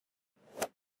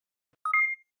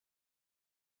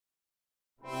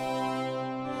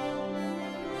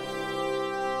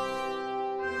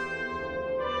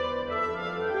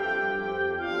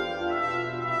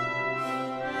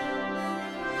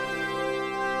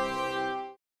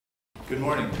Good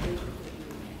morning.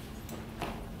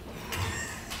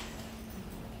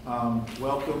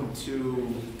 Welcome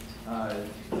to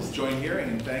this joint hearing,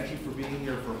 and thank you for being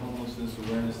here for Homelessness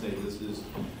Awareness Day. This is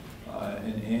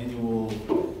an annual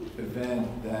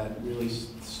event that really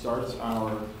starts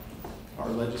our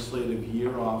legislative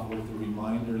year off with a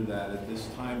reminder that at this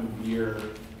time of year,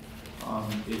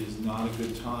 it is not a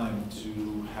good time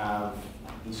to have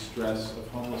the stress of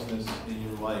homelessness in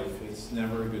your life. It's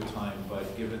never a good time,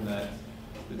 but given that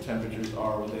the temperatures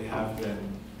are what they have been,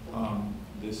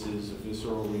 this is a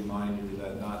visceral reminder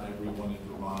that not everyone in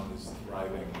Vermont is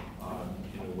thriving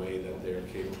in a way that they're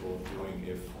capable of doing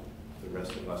if the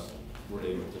rest of us were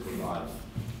able to survive.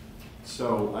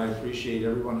 So I appreciate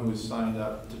everyone who has signed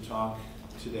up to talk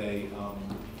today.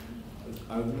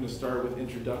 I'm going to start with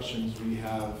introductions. We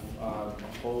have a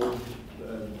whole,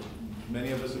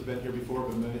 many of us have been here before,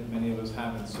 but many of us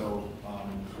haven't. So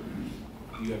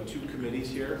you have two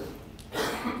committees here.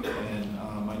 And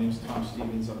my name is Tom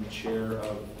Stevens. I'm the chair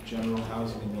of General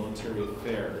Housing and Military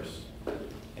Affairs.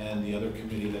 And the other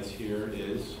committee that's here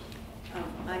is?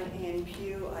 I'm Ann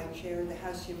Pugh. I chair the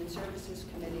House Human Services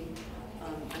Committee.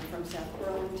 I'm from South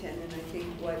Burlington, and I think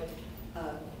what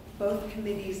both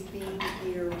committees being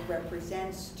here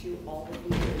represents to all of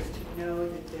you is to know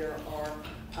that there are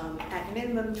at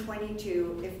minimum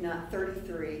 22, if not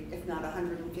 33, if not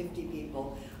 150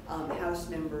 people, House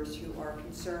members who are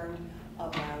concerned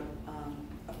about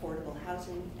affordable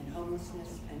housing and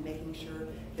homelessness and making sure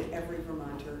that every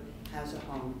Vermonter has a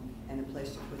home and a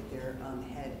place to put their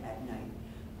head at night.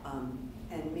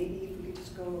 And maybe if we could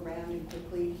just go around and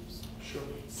quickly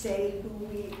say who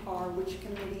we are, which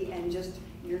committee, and just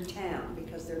your town,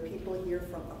 because there are people here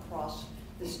from across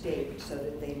the state so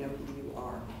that they know who you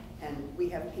are. And we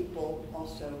have people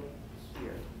also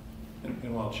here.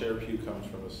 And while Chair Pugh comes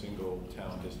from a single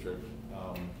town district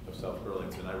of South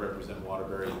Burlington, I represent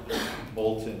Waterbury,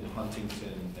 Bolton,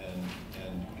 Huntington,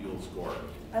 and Buell's Gore.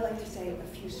 I like to say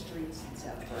a few streets in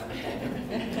South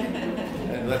Burlington.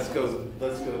 And let's go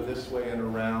this way and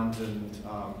around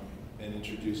and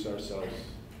introduce ourselves.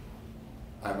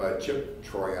 I'm Chip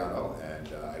Troiano, and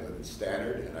I live in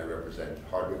Stannard, and I represent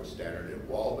Hardwick, Stannard, and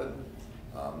Walden,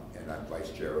 and I'm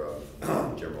vice chair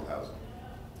of General Housing.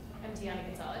 I'm Deanna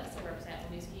Gonzalez. I represent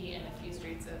Winooski and a few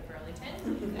streets of Burlington,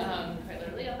 quite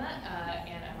literally on that,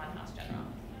 and I'm on House General.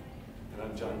 And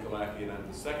I'm John Kalaki, and I'm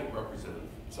the second representative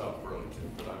of South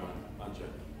Burlington, but I'm on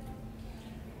General.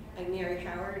 I'm Mary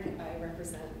Howard. I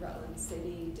represent Rutland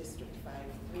City, District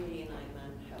 5-3, and I'm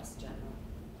on House General.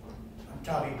 I'm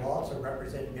Tommy Waltz. I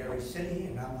represent Mary City,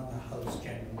 and I'm on the House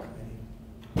General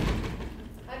Committee.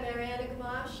 I'm Mariana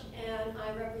Gamache, and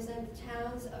I represent the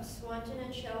towns of Swanton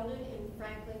and Sheldon in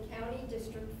Franklin County,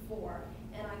 District 4,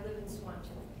 and I live in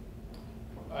Swanton.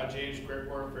 James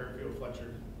Gregoire, Fairfield,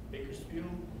 Fletcher, Bakersfield,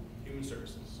 Human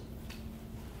Services.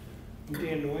 I'm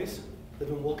Dan Noyes, live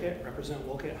in Wolcott, represent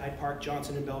Wolcott, Hyde Park,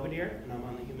 Johnson, and Belvedere, and I'm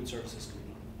on the Human Services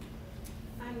Committee.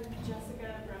 I'm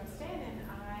Jessica Brumsted, and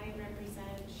I represent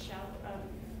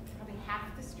probably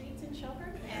half the streets in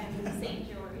Shelburne and St.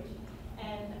 George,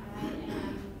 and I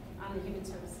am on the Human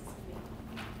Services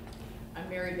Committee. I'm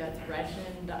Mary Beth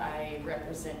Redmond. I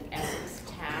represent Essex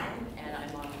Town, and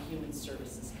I'm on the Human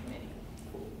Services Committee.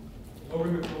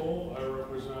 Lori McCool. I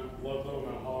represent Ludlow,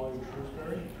 Mount Holly, and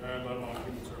Shrewsbury, and I'm on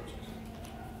Human Services.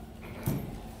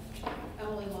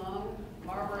 Emily Long,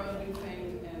 Marlborough,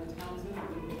 Newfane, and Townsend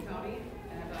in Newton County,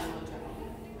 and I'm on General.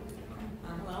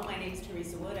 Hello, my name is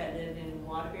Teresa Wood. I live in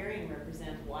Waterbury and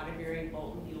represent Waterbury,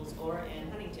 Bolton, Buell's Gore, and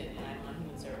Huntington, and I'm on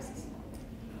Human Services.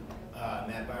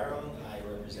 Matt Byron. I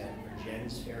represent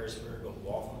Virgins, Ferrisburg,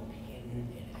 Waltham, Hinton,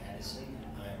 and Addison.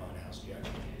 I'm on House General.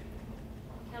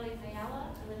 Kelly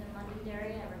Fayala. I live in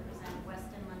Londonderry. I represent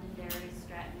Weston, Londonderry,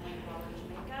 Stratton, Whitehall, and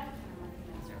Jamaica, and I'm on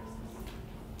Human Services.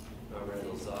 I'm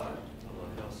Randall Zod. I'm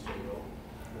on House General,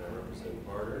 and I represent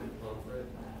Barter, Pomfret,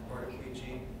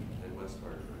 Martakege, and West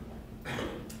Hartford.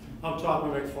 I'm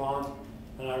Tommy McFarland,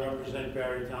 and I represent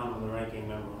Barrytown. I'm the ranking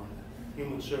member on the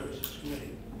Human Services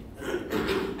Committee.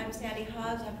 I'm Sandy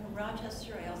Hobbs. I'm from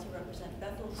Rochester. I also represent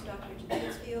Bethel, Stockbridge, and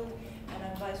Pittsfield, and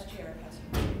I'm vice chair of House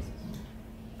Human Services.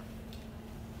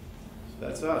 So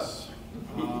that's us.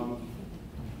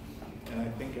 And I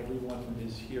think everyone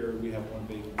is here. We have one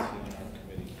vacancy on our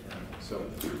committee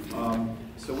currently.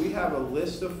 So we have a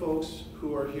list of folks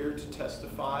who are here to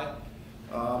testify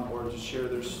or to share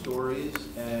their stories,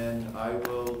 and I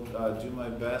will do my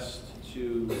best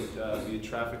to be a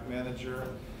traffic manager,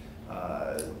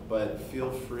 but feel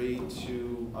free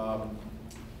to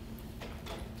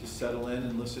settle in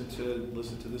and listen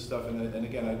to this stuff. And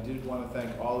again, I did want to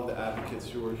thank all of the advocates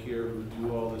who are here, who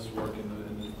do all this work, and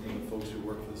the folks who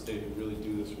work for the state who really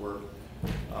do this work.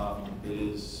 It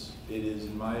is,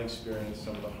 in my experience,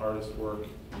 some of the hardest work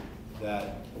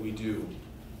that we do.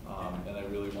 And I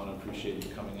really want to appreciate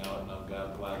you coming out, and I'm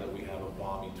glad that we have a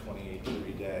balmy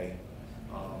 28-degree day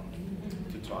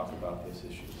to talk about this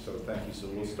issue. So thank you. So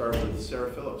we'll start with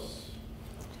Sarah Phillips.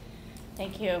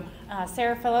 Thank you.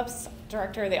 Sarah Phillips,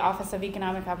 Director of the Office of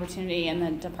Economic Opportunity in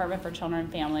the Department for Children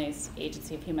and Families,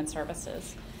 Agency of Human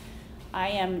Services. I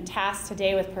am tasked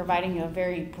today with providing you a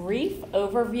very brief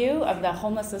overview of the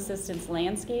homeless assistance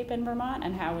landscape in Vermont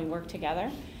and how we work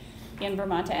together in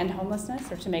Vermont to end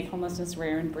homelessness, or to make homelessness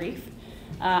rare and brief.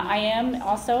 I am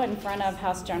also in front of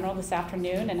House General this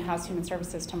afternoon and House Human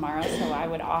Services tomorrow, so I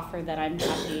would offer that I'm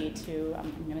happy to,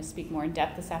 I'm going to speak more in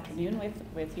depth this afternoon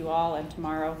with you all and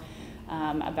tomorrow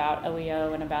about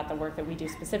OEO and about the work that we do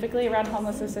specifically around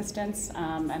homeless assistance.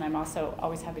 And I'm also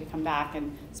always happy to come back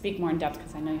and speak more in depth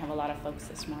because I know you have a lot of folks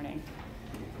this morning.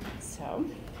 So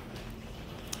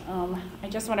I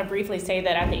just want to briefly say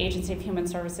that at the Agency of Human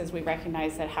Services, we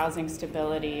recognize that housing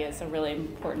stability is a really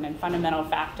important and fundamental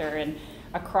factor in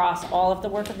across all of the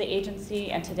work of the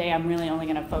agency, and today I'm really only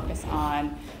going to focus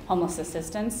on homeless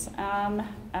assistance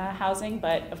housing,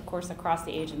 but of course across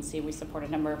the agency we support a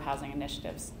number of housing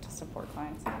initiatives to support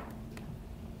clients.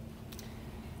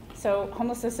 So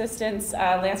homeless assistance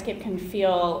landscape can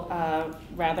feel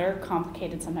rather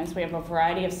complicated sometimes. We have a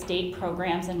variety of state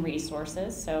programs and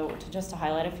resources. So just to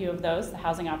highlight a few of those, the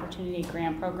Housing Opportunity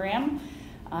Grant Program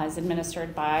is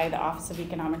administered by the Office of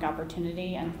Economic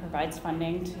Opportunity and provides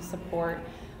funding to support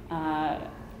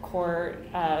core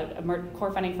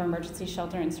funding for emergency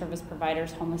shelter and service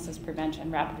providers, homelessness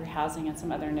prevention, rapid rehousing, and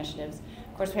some other initiatives.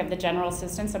 Of course, we have the General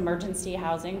Assistance Emergency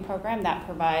Housing Program that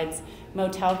provides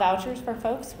motel vouchers for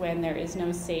folks when there is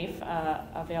no safe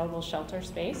available shelter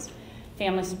space.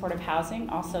 Family supportive housing,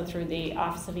 also through the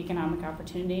Office of Economic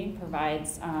Opportunity,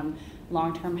 provides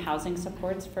long-term housing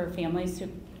supports for families who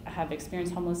have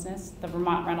experienced homelessness. The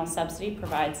Vermont Rental Subsidy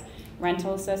provides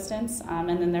rental assistance, and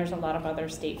then there's a lot of other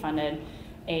state-funded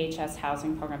AHS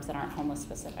housing programs that aren't homeless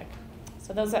specific.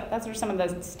 So those are some of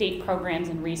the state programs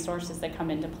and resources that come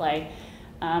into play.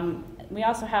 We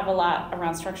also have a lot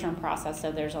around structure and process,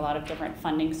 so there's a lot of different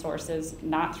funding sources,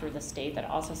 not through the state, that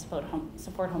also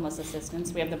support homeless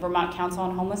assistance. We have the Vermont Council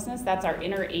on Homelessness. That's our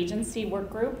interagency work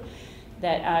group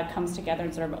that comes together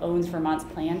and sort of owns Vermont's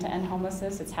plan to end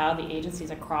homelessness. It's how the agencies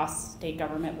across state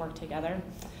government work together.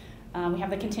 We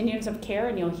have the continuums of care,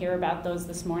 and you'll hear about those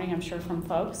this morning, I'm sure, from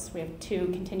folks. We have 2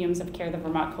 continuums of care, the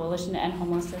Vermont Coalition to End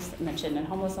Homelessness and the Children and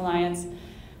Homeless Alliance.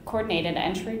 Coordinated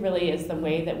entry really is the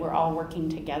way that we're all working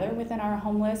together within our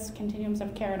homeless continuums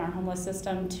of care and our homeless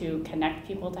system to connect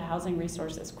people to housing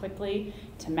resources quickly,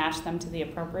 to match them to the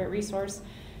appropriate resource.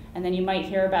 And then you might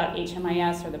hear about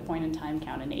HMIS, or the point in time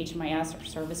count. And HMIS, or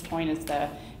Service Point, is the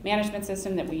management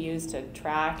system that we use to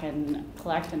track and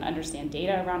collect and understand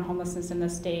data around homelessness in the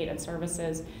state and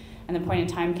services. And the point in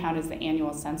time count is the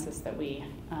annual census that we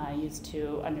use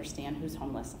to understand who's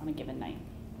homeless on a given night.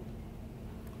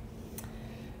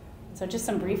 So just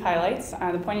some brief highlights.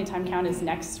 The point in time count is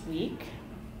next week,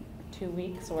 2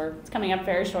 weeks, or it's coming up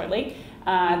very shortly.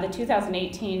 The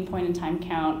 2018 point in time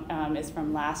count is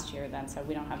from last year then, so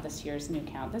we don't have this year's new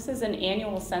count. This is an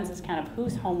annual census count of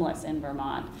who's homeless in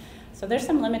Vermont. So there's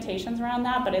some limitations around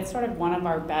that, but it's sort of one of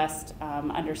our best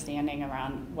understanding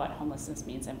around what homelessness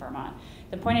means in Vermont.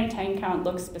 The point in time count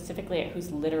looks specifically at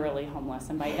who's literally homeless,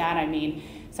 and by that I mean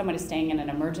someone is staying in an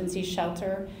emergency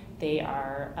shelter, they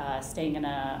are staying in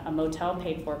a motel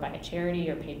paid for by a charity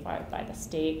or paid for by the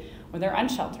state, or they're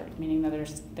unsheltered, meaning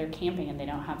that they're camping and they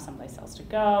don't have someplace else to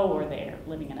go, or they're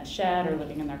living in a shed or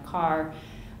living in their car,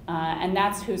 and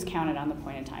that's who's counted on the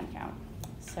point in time count.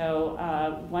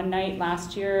 So one night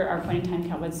last year, our point in time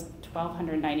count was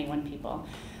 1,291 people.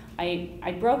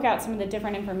 I broke out some of the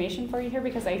different information for you here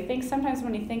because I think sometimes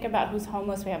when you think about who's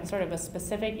homeless, we have sort of a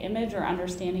specific image or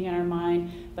understanding in our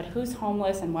mind, but who's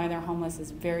homeless and why they're homeless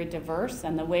is very diverse,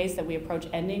 and the ways that we approach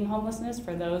ending homelessness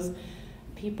for those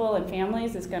people and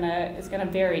families is gonna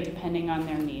vary depending on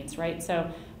their needs, right?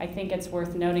 So I think it's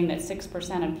worth noting that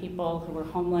 6% of people who were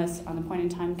homeless on the point in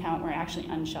time count were actually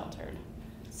unsheltered.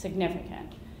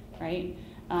 Significant, right?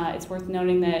 It's worth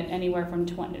noting that anywhere from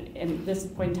and this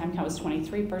point in time count was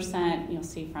 23%. You'll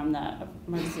see from the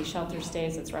emergency shelter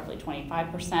stays, it's roughly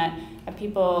 25% of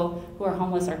people who are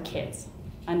homeless are kids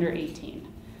under 18.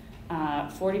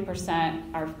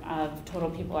 40% of total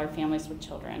people are families with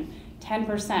children.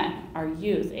 10% are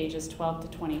youth ages 12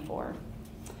 to 24.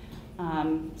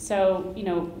 So, you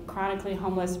know, chronically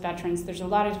homeless veterans, there's a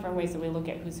lot of different ways that we look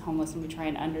at who's homeless, and we try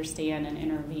and understand and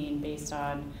intervene based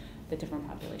on the different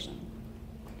population.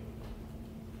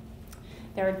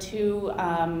 There are two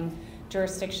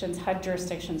jurisdictions, HUD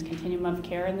jurisdictions, continuum of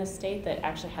care in this state that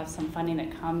actually have some funding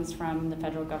that comes from the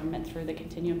federal government through the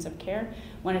continuums of care.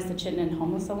 One is the Chittenden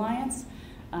Homeless Alliance,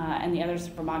 and the other is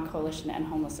the Vermont Coalition to End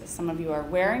Homelessness. Some of you are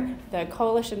wearing the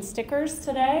coalition stickers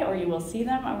today, or you will see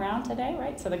them around today,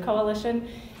 right? So the coalition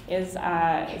is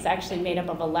actually made up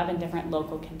of 11 different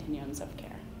local continuums of care.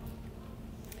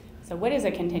 So what is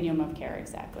a continuum of care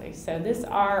exactly? So these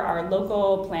are our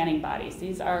local planning bodies.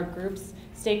 These are groups,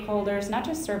 stakeholders, not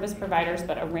just service providers,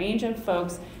 but a range of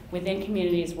folks within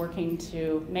communities working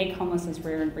to make homelessness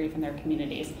rare and brief in their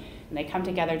communities. And they come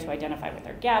together to identify what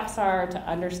their gaps are, to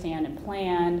understand and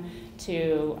plan,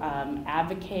 to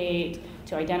advocate,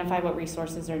 to identify what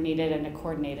resources are needed, and to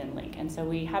coordinate and link. And so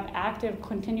we have active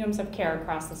continuums of care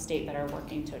across the state that are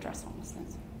working to address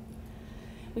homelessness.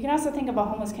 We can also think of a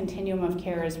homeless continuum of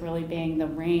care as really being the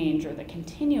range or the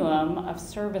continuum of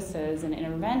services and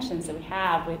interventions that we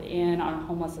have within our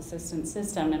homeless assistance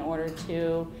system in order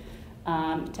to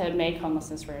make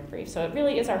homelessness rare and brief. So it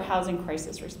really is our housing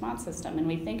crisis response system, and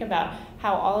we think about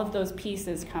how all of those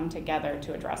pieces come together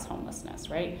to address homelessness,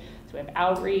 right? So we have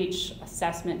outreach,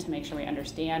 assessment to make sure we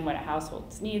understand what a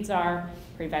household's needs are,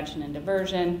 prevention and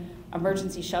diversion.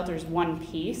 Emergency shelter is one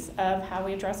piece of how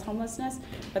we address homelessness,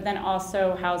 but then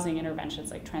also housing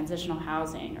interventions like transitional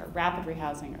housing or rapid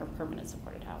rehousing or permanent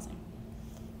supported housing.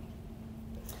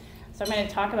 So I'm going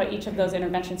to talk about each of those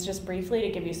interventions just briefly to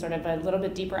give you sort of a little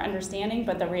bit deeper understanding,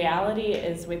 but the reality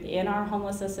is within our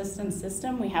homeless assistance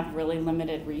system, we have really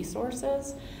limited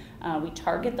resources. We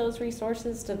target those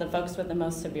resources to the folks with the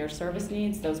most severe service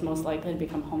needs, those most likely to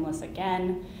become homeless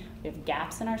again. We have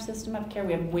gaps in our system of care.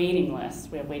 We have waiting lists.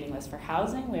 We have waiting lists for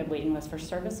housing. We have waiting lists for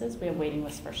services. We have waiting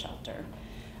lists for shelter.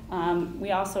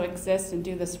 We also exist and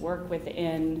do this work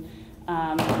within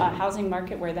a housing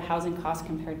market where the housing costs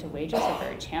compared to wages are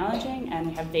very challenging, and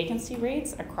we have vacancy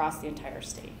rates across the entire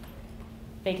state.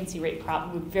 Vacancy rate,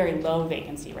 very low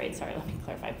vacancy rates, sorry, let me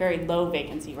clarify, very low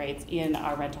vacancy rates in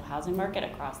our rental housing market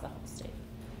across the whole state.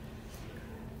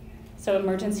 So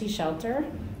emergency shelter,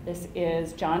 this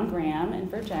is John Graham in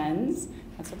Virgins.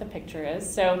 That's what the picture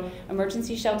is. So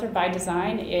emergency shelter by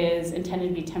design is intended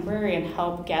to be temporary and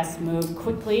help guests move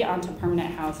quickly onto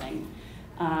permanent housing.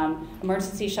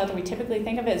 Emergency shelter, we typically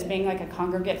think of it as being like a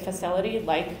congregate facility,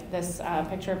 like this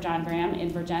picture of John Graham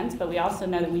in Virgins, but we also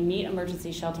know that we meet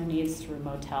emergency shelter needs through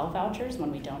motel vouchers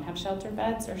when we don't have shelter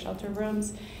beds or shelter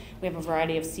rooms. We have a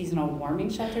variety of seasonal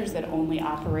warming shelters that only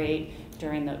operate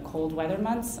during the cold weather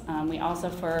months. We also,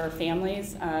 for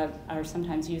families, are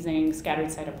sometimes using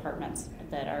scattered site apartments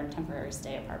that are temporary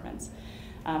stay apartments.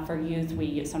 For youth,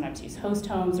 we sometimes use host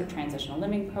homes or transitional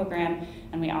living program,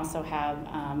 and we also have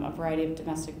a variety of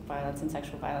domestic violence and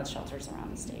sexual violence shelters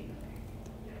around the state.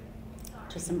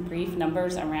 Just some brief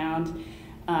numbers around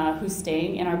who's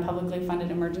staying in our publicly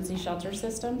funded emergency shelter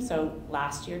system. So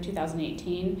last year,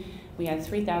 2018, we had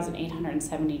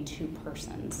 3,872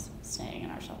 persons staying in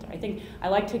our shelter. I think I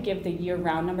like to give the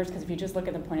year-round numbers because if you just look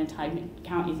at the point-in-time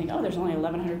count, you think, oh, there's only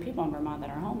 1,100 people in Vermont that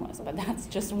are homeless, but that's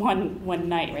just one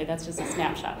night, right? That's just a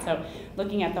snapshot. So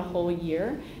looking at the whole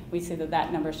year, we see that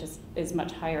that number is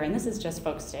much higher, and this is just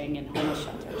folks staying in homeless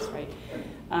shelters, right?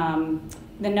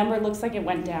 The number looks like it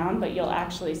went down, but you'll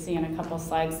actually see in a couple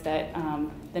slides that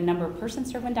the number of persons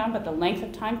served went down, but the length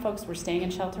of time folks were staying in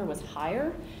shelter was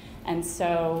higher. And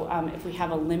so if we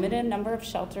have a limited number of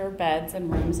shelter beds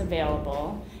and rooms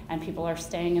available and people are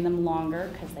staying in them longer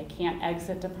because they can't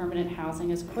exit to permanent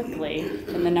housing as quickly,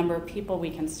 then the number of people we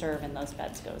can serve in those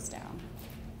beds goes down.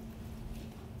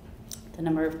 The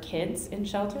number of kids in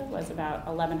shelter was about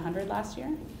 1,100 last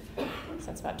year, so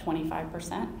that's about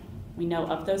 25%. We know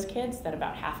of those kids that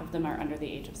about half of them are under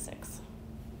the age of 6.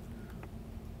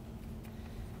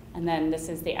 And then this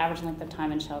is the average length of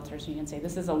time in shelters. You can see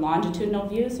this is a longitudinal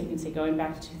view, so you can see going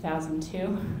back to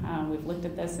 2002. We've looked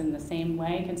at this in the same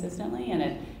way consistently, and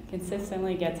it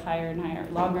consistently gets higher and higher,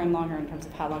 longer and longer in terms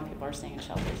of how long people are staying in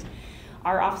shelters.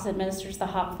 Our office administers the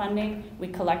HOP funding. We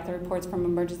collect the reports from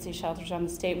emergency shelters around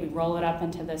the state. We roll it up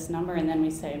into this number, and then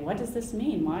we say, what does this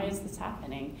mean? Why is this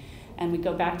happening? And we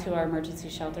go back to our emergency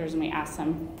shelters and we ask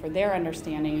them for their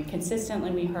understanding. And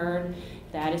consistently we heard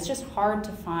that it's just hard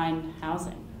to find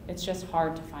housing. It's just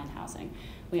hard to find housing.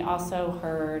 We also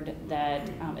heard that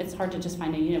it's hard to just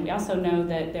find a unit. We also know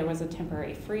that there was a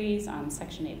temporary freeze on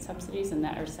Section 8 subsidies and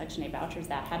or Section 8 vouchers.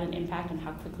 That had an impact on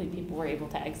how quickly people were able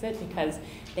to exit because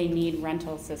they need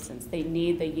rental assistance. They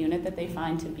need the unit that they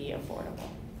find to be affordable.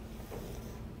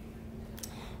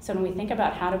 So when we think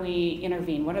about how do we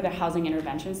intervene, what are the housing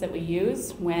interventions that we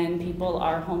use when people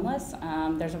are homeless,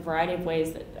 there's a variety of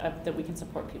ways that we can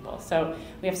support people. So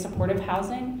we have supportive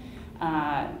housing.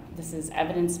 This is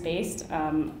evidence-based,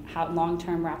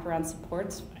 long-term wraparound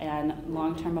supports and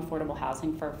long-term affordable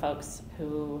housing for folks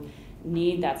who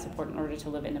need that support in order to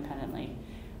live independently.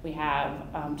 We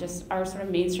have just our sort of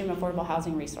mainstream affordable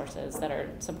housing resources that are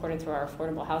supported through our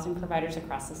affordable housing providers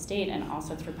across the state and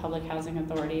also through public housing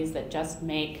authorities that just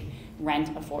make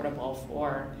rent affordable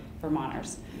for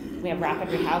Vermonters. We have rapid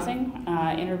rehousing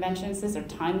interventions. These are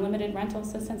time-limited rental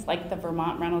assistance, like the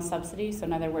Vermont rental subsidy. So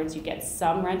in other words, you get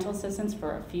some rental assistance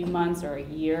for a few months or a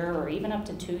year or even up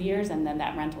to 2 years, and then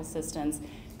that rental assistance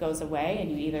goes away,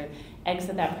 and you either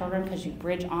exit that program because you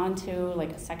bridge onto like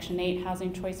a Section 8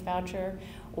 housing choice voucher,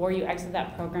 or you exit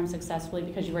that program successfully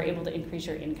because you were able to increase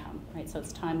your income, right? So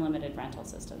it's time-limited rental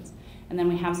assistance. And then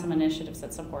we have some initiatives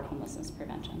that support homelessness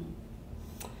prevention.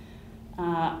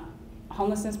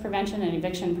 Homelessness prevention and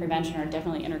eviction prevention are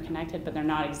definitely interconnected, but they're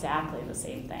not exactly the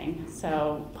same thing.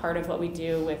 So part of what we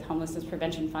do with homelessness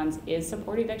prevention funds is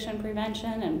support eviction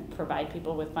prevention and provide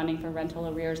people with funding for rental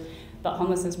arrears, but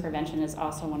homelessness prevention is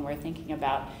also when we're thinking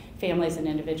about families and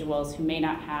individuals who may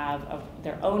not have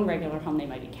their own regular home. They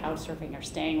might be couch surfing or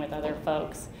staying with other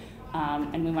folks,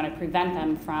 and we want to prevent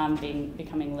them from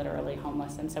becoming literally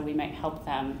homeless, and so we might help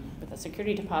them with a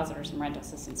security deposit or some rental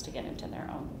assistance to get into their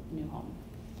own new home.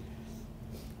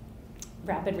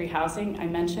 Rapid rehousing, I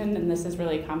mentioned, and this is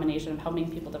really a combination of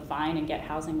helping people to find and get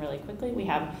housing really quickly. We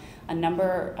have a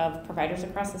number of providers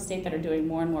across the state that are doing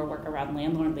more and more work around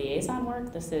landlord liaison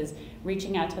work. This is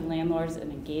reaching out to landlords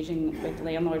and engaging with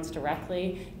landlords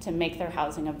directly to make their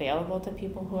housing available to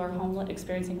people who are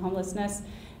experiencing homelessness,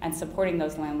 and supporting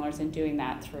those landlords in doing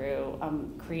that through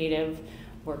creative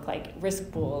work like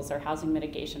risk pools or housing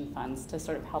mitigation funds to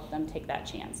sort of help them take that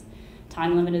chance.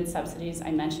 Time-limited subsidies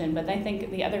I mentioned, but I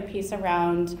think the other piece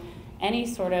around any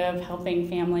sort of helping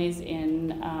families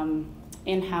in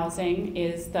housing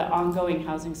is the ongoing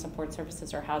housing support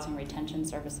services or housing retention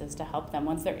services to help them,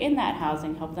 once they're in that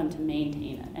housing, help them to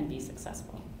maintain it and be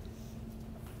successful.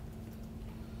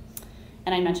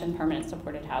 And I mentioned permanent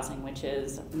supported housing, which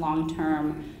is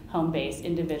long-term, home-based,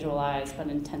 individualized, but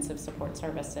intensive support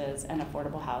services and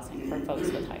affordable housing for folks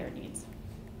with higher needs.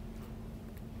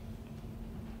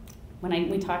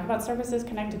 When we talk about services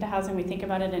connected to housing, we think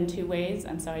about it in two ways,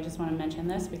 and so I just want to mention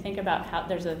this. We think about how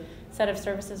there's a set of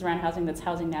services around housing that's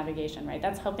housing navigation, right?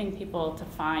 That's helping people to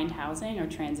find housing or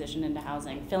transition into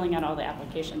housing, filling out all the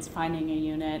applications, finding a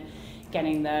unit,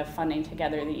 getting the funding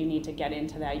together that you need to get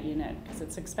into that unit, because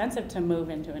it's expensive to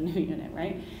move into a new unit,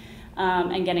 right?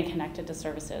 And getting connected to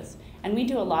services. And we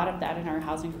do a lot of that in our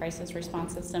housing crisis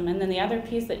response system. And then the other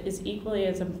piece that is equally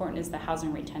as important is the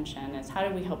housing retention, is how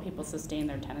do we help people sustain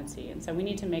their tenancy? And so we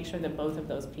need to make sure that both of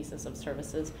those pieces of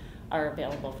services are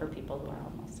available for people who are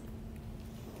homeless.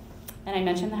 And I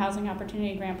mentioned the Housing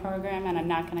Opportunity Grant Program, and I'm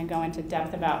not going to go into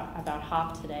depth about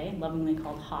HOP today, lovingly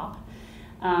called HOP.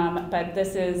 But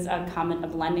this is a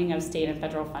blending of state and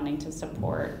federal funding to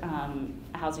support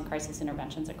housing crisis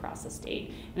interventions across the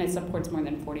state. And it supports more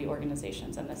than 40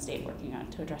 organizations in the state working on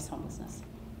to address homelessness.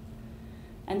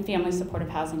 And family supportive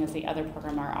housing is the other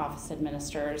program our office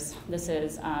administers. This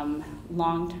is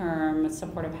long-term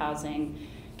supportive housing,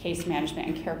 case management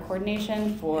and care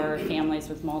coordination for families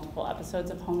with multiple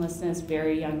episodes of homelessness,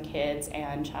 very young kids,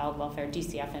 and child welfare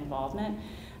DCF involvement.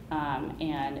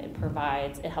 And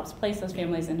it helps place those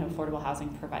families into affordable housing,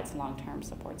 provides long-term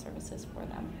support services for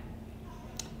them.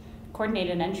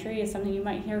 Coordinated entry is something you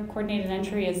might hear. Coordinated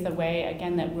entry is the way,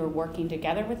 again, that we're working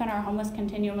together within our homeless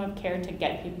continuum of care to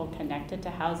get people connected to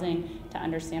housing, to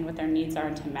understand what their needs are,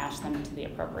 and to match them to the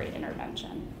appropriate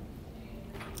intervention.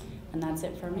 And that's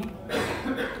it for me.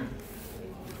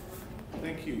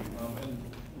 Thank you. And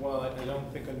while I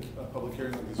don't think a public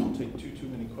hearing like this will take too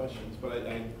many questions, but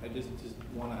I just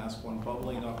want to ask one.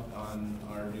 Bubbling up on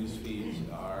our news feeds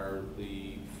are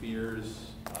the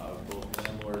fears of both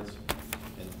landlords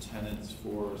and tenants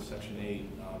for Section 8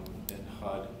 and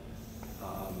HUD,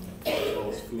 as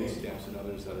well as food stamps and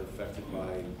others that are affected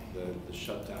by the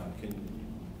shutdown.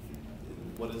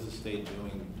 What is the state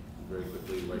doing very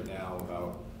quickly right now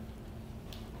about,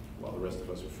 while the rest of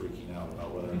us are freaking out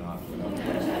about whether or not we're not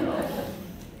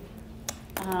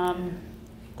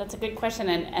That's a good question,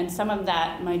 and some of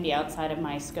that might be outside of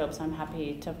my scope, so I'm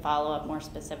happy to follow up more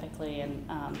specifically. And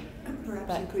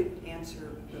perhaps you could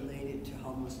answer related to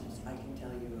homelessness. I can tell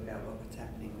you about what's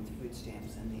happening with food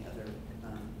stamps and the other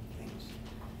things.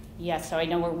 Yes, so I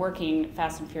know we're working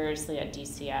fast and furiously at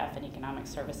DCF and Economic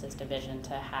Services Division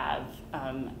to have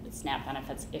SNAP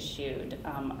benefits issued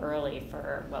early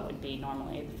for what would be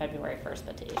normally February 1st,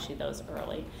 but to issue those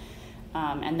early.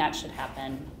 And that should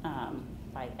happen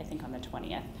by, I think, on the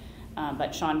 20th.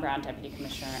 But Sean Brown, Deputy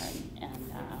Commissioner,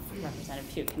 and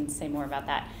Representative Pugh can say more about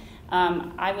that.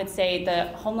 I would say the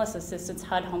homeless assistance,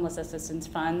 HUD homeless assistance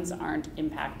funds aren't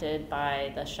impacted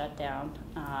by the shutdown.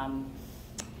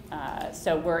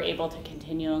 So we're able to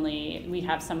continually, we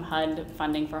have some HUD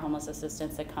funding for homeless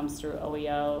assistance that comes through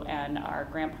OEO, and our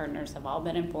grant partners have all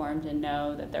been informed and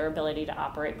know that their ability to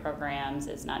operate programs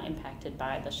is not impacted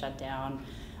by the shutdown,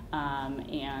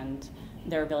 and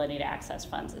their ability to access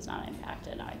funds is not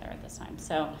impacted either at this time.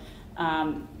 So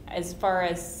as far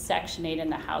as Section 8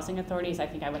 and the housing authorities, I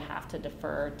think I would have to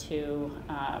defer to,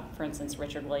 for instance,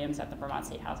 Richard Williams at the Vermont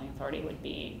State Housing Authority would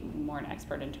be more an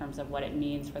expert in terms of what it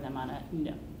means for them on a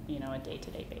a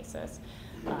day-to-day basis.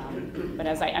 But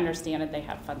as I understand it, they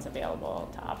have funds available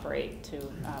to operate to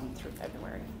through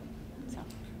February. So.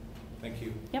 Thank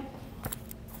you. Yep.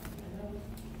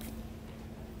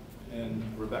 And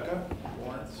Rebecca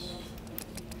Lawrence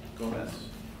Gomez.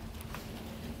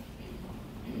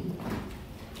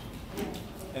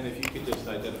 And if you could just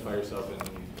identify yourself and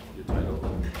your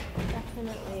title.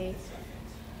 Definitely.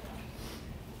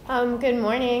 Good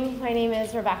morning. My name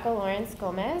is Rebecca Lawrence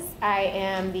Gomez. I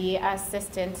am the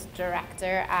Assistant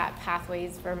Director at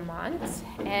Pathways Vermont,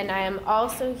 and I am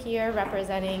also here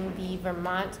representing the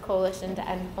Vermont Coalition to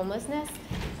End Homelessness,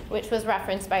 which was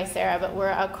referenced by Sarah, but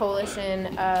we're a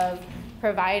coalition of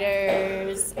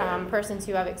providers, persons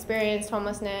who have experienced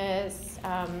homelessness,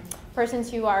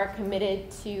 persons who are committed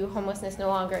to homelessness no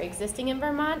longer existing in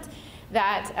Vermont,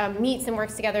 that meets and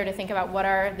works together to think about what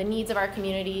are the needs of our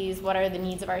communities, what are the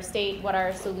needs of our state, what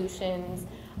are solutions,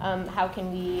 how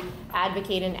can we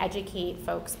advocate and educate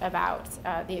folks about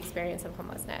the experience of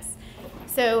homelessness.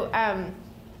 So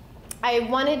I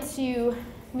wanted to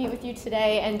meet with you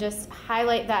today and just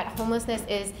highlight that homelessness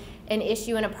is an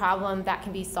issue and a problem that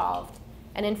can be solved.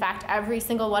 And in fact, every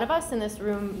single one of us in this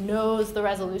room knows the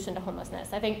resolution to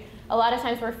homelessness. I think a lot of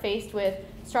times we're faced with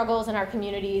struggles in our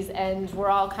communities and we're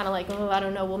all kind of like, oh, I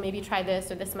don't know, well, maybe try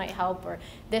this, or this might help, or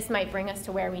this might bring us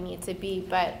to where we need to be.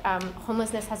 But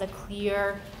homelessness has a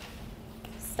clear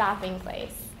stopping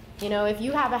place. You know, if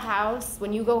you have a house,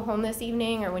 when you go home this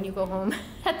evening, or when you go home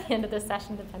at the end of the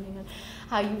session, depending on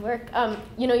how you work,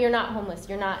 you know, you're not homeless.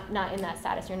 You're not in that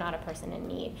status. You're not a person in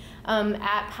need.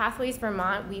 At Pathways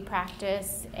Vermont, we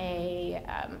practice a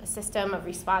system of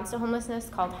response to homelessness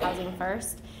called Housing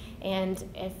First. And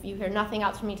if you hear nothing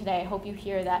else from me today, I hope you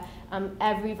hear that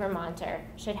every Vermonter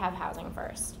should have housing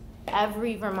first.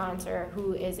 Every Vermonter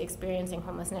who is experiencing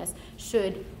homelessness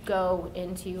should go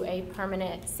into a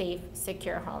permanent, safe,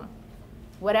 secure home.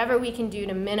 Whatever we can do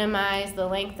to minimize the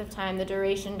length of time, the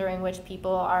duration during which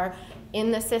people are in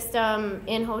the system,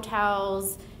 in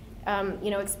hotels,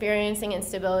 you know, experiencing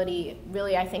instability,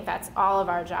 really I think that's all of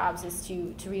our jobs, is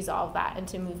to resolve that and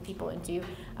to move people into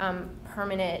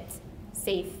permanent,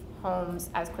 safe homes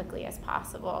as quickly as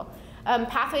possible.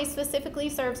 Pathways specifically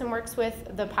serves and works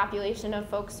with the population of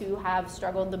folks who have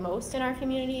struggled the most in our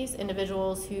communities,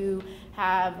 individuals who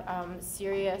have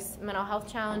serious mental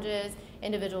health challenges,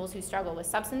 individuals who struggle with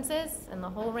substances and the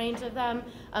whole range of them,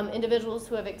 individuals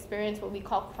who have experienced what we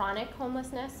call chronic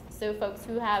homelessness, so folks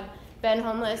who have been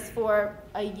homeless for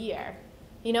a year,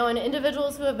 you know, and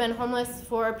individuals who have been homeless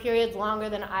for periods longer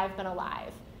than I've been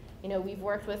alive. You know, we've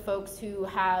worked with folks who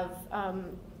have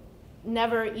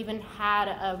never even had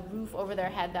a roof over their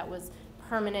head that was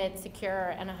permanent,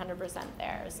 secure, and 100%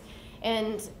 theirs.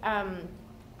 And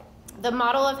the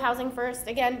model of Housing First,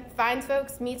 again, finds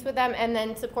folks, meets with them, and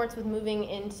then supports with moving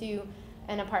into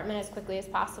an apartment as quickly as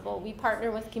possible. We partner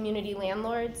with community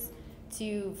landlords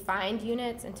to find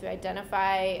units and to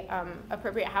identify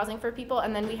appropriate housing for people,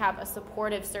 and then we have a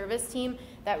supportive service team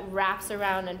that wraps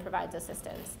around and provides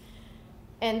assistance.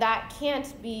 And that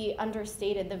can't be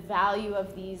understated, the value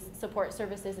of these support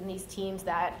services and these teams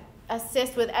that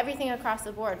assist with everything across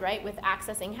the board, right? With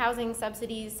accessing housing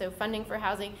subsidies, so funding for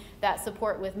housing, that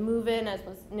support with move-in, as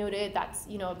was noted, that's,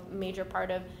 you know, a major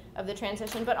part of the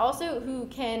transition, but also who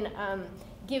can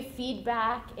give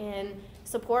feedback and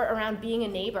support around being a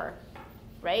neighbor,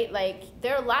 right? Like,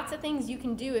 there are lots of things you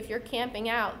can do if you're camping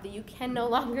out that you can no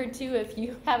longer do if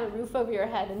you have a roof over your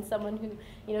head and someone who,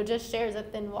 you know, just shares a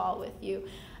thin wall with you.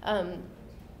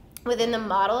 Within the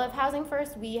model of Housing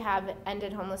First, we have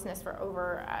ended homelessness for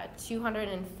over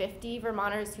 250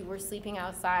 Vermonters who were sleeping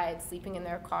outside, sleeping in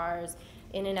their cars,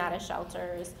 in and out of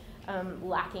shelters,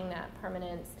 lacking that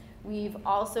permanence. We've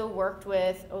also worked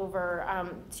with over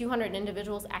 200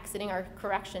 individuals exiting our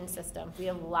correction system. We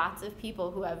have lots of people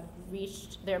who have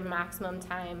reached their maximum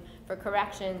time for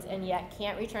corrections and yet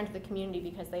can't return to the community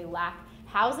because they lack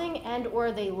housing and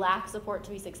or they lack support to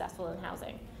be successful in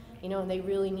housing. You know, and they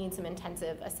really need some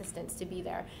intensive assistance to be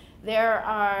there. There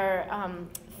are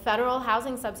federal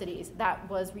housing subsidies that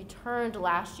was returned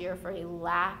last year for a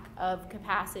lack of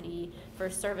capacity for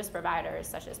service providers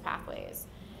such as Pathways.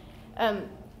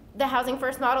 The Housing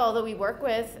First model, although we work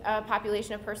with a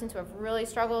population of persons who have really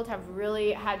struggled, have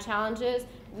really had challenges,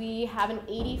 we have an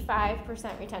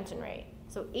 85% retention rate.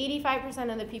 So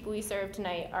 85% of the people we serve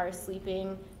tonight are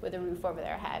sleeping with a roof over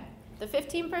their head. The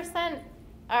 15%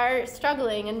 are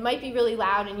struggling and might be really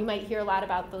loud, and you might hear a lot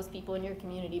about those people in your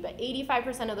community, but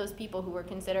 85% of those people who were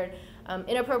considered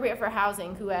inappropriate for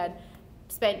housing, who had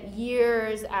spent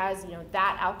years as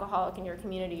that alcoholic in your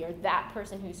community or that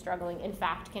person who's struggling, in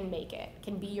fact can make it,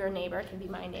 can be your neighbor, can be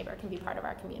my neighbor, can be part of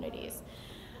our communities.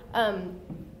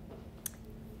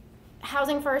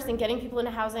 Housing First and getting people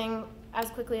into housing as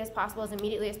quickly as possible, as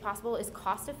immediately as possible, is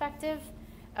cost effective.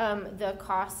 The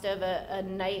cost of a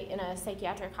night in a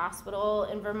psychiatric hospital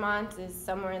in Vermont is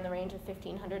somewhere in the range of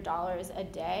 $1,500 a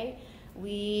day.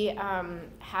 We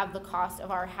have the cost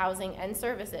of our housing and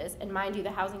services, and mind you,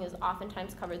 the housing is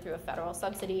oftentimes covered through a federal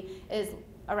subsidy, is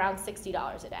around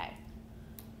 $60 a day.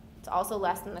 It's also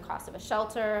less than the cost of a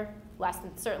shelter,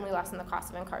 certainly less than the cost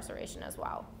of incarceration as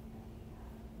well.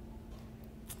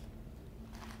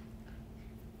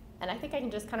 And I think I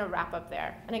can just kind of wrap up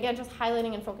there. And again, just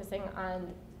highlighting and focusing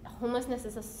on homelessness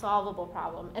is a solvable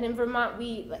problem. And in Vermont,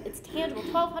 it's tangible,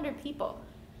 1,200 people,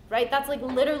 right? That's like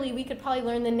literally, we could probably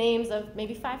learn the names of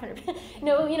maybe 500.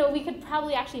 We could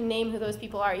probably actually name who those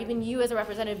people are. Even you as a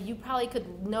representative, you probably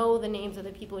could know the names of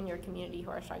the people in your community who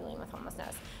are struggling with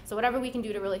homelessness. So whatever we can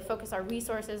do to really focus our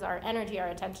resources, our energy, our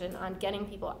attention on getting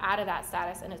people out of that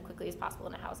status and as quickly as possible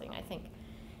into housing, I think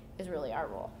is really our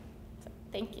role. So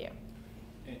thank you.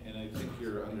 And I think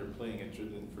you're underplaying it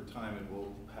for time, and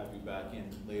we'll have you back in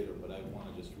later, but I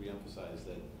want to just reemphasize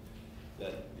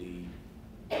that the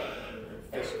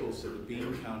fiscal, so the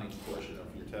bean counting portion of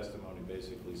your testimony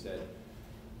basically said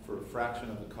for a fraction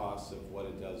of the costs of what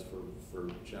it does for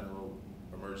general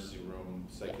emergency room,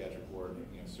 psychiatric ward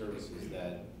services,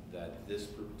 that this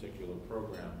particular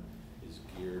program is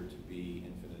geared to be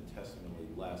infinitesimally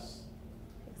less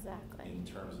in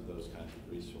terms of those kinds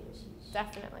of resources.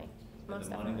 Definitely. And the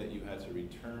money that you had to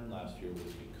return last year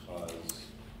was because?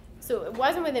 So it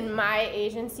wasn't within my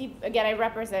agency. Again, I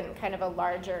represent kind of a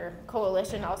larger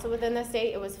coalition also within the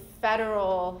state. It was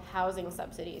federal housing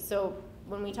subsidies. So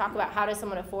when we talk about how does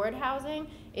someone afford housing,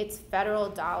 it's federal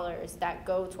dollars that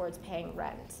go towards paying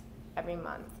rent every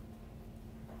month.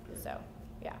 So,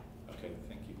 yeah. Okay,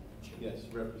 thank you. Yes,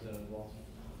 Representative Walsh.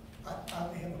 I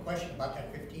have a question about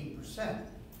that 15%.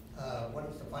 What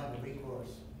is the final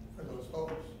recourse for those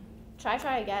folks?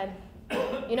 Try again,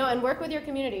 and work with your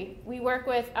community. We work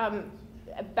with,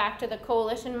 back to the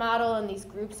coalition model and these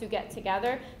groups who get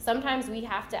together. Sometimes we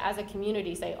have to, as a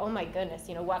community, say, oh my goodness,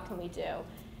 what can we do?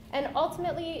 And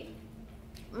ultimately,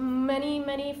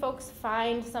 many folks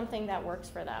find something that works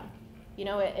for them.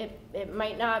 It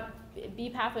might not be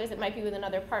Pathways, it might be with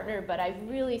another partner, but I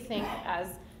really think as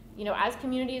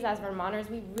communities, as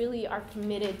Vermonters, we really are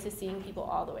committed to seeing people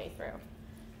all the way through.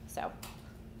 So.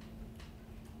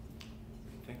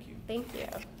 Thank you. Thank you.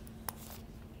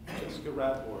 Jessica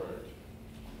Radward.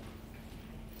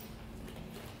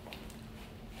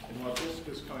 And while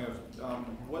Jessica's coming up,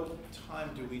 what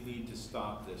time do we need to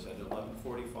stop this? At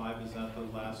 11:45, is that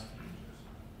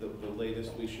the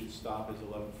latest we should stop is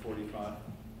 11:45?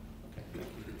 Okay,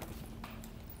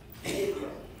 thank you.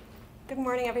 Good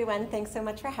morning, everyone. Thanks so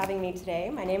much for having me today.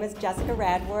 My name is Jessica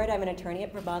Radward. I'm an attorney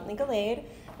at Vermont Legal Aid.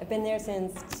 I've been there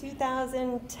since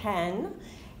 2010.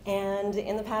 And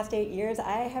in the past 8 years,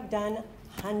 I have done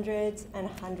hundreds and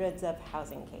hundreds of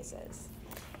housing cases.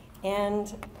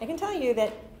 And I can tell you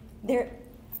that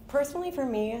personally for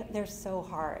me, they're so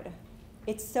hard.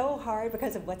 It's so hard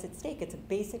because of what's at stake. It's a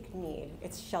basic need.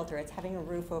 It's shelter. It's having a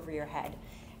roof over your head.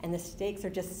 And the stakes are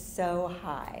just so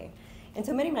high. And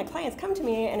so many of my clients come to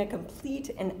me in a complete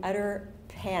and utter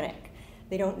panic.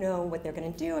 They don't know what they're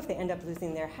going to do if they end up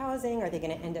losing their housing. Are they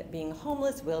going to end up being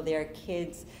homeless? Will their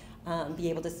kids be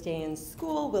able to stay in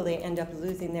school? Will they end up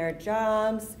losing their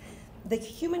jobs? The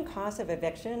human costs of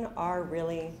eviction are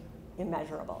really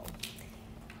immeasurable.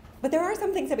 But there are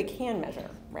some things that we can measure,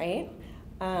 right?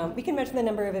 We can measure the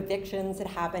number of evictions that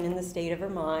happen in the state of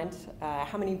Vermont,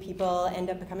 how many people end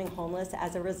up becoming homeless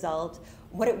as a result,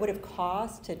 what it would have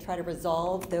cost to try to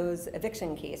resolve those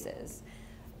eviction cases.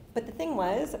 But the thing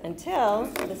was, until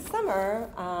the summer,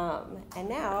 and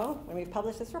now, when we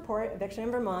published this report, Eviction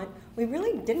in Vermont, we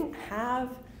really didn't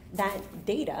have that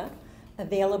data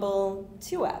available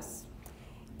to us.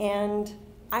 And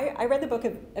I read the book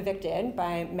of Evicted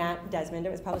by Matt Desmond.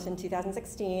 It was published in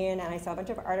 2016, and I saw a bunch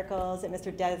of articles that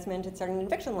Mr. Desmond had started an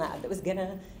eviction lab that was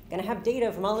gonna have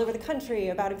data from all over the country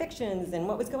about evictions and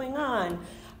what was going on.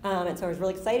 And so I was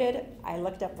really excited. I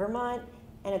looked up Vermont,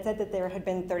 and it said that there had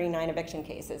been 39 eviction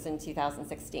cases in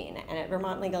 2016. And at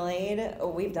Vermont Legal Aid,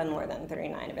 we've done more than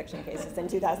 39 eviction cases in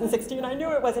 2016. I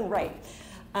knew it wasn't right.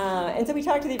 And so we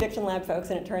talked to the eviction lab folks,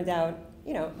 and it turns out,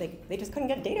 you know, they just couldn't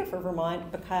get data for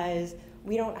Vermont because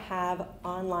we don't have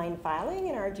online filing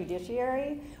in our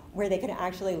judiciary where they could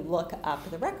actually look up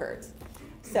the records.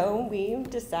 So we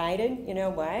decided, you know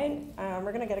what,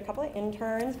 we're gonna get a couple of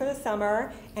interns for the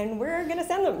summer, and we're gonna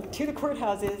send them to the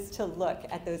courthouses to look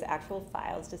at those actual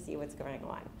files to see what's going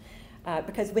on.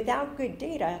 Because without good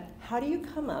data, how do you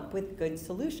come up with good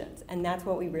solutions? And that's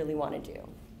what we really wanna do.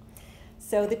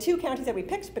 So the two counties that we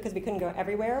picked, because we couldn't go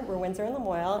everywhere, were Windsor and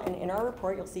Lamoille. And in our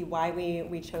report, you'll see why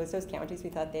we chose those counties. We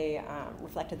thought they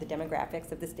reflected the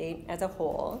demographics of the state as a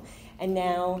whole. And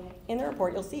now in the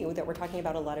report, you'll see that we're talking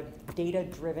about a lot of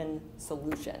data-driven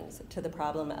solutions to the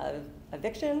problem of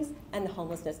evictions and the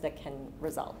homelessness that can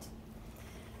result.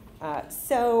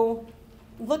 So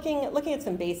looking at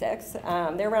some basics,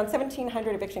 there are around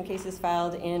 1,700 eviction cases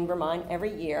filed in Vermont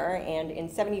every year, and in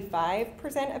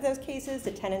 75% of those cases,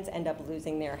 the tenants end up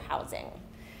losing their housing.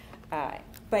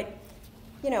 But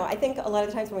you know, I think a lot of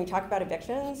the times when we talk about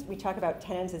evictions, we talk about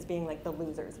tenants as being like the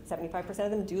losers. 75% of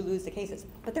them do lose the cases,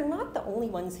 but they're not the only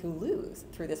ones who lose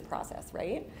through this process,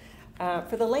 right?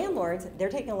 For the landlords, they're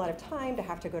taking a lot of time to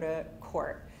have to go to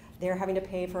court. They're having to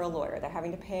pay for a lawyer. They're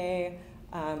having to pay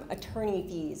attorney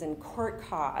fees and court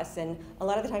costs, and a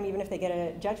lot of the time, even if they get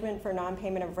a judgment for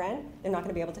non-payment of rent, they're not going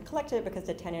to be able to collect it because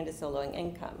the tenant is so low in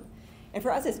income. And for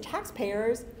us as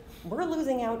taxpayers, we're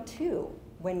losing out too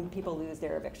when people lose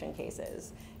their eviction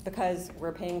cases, because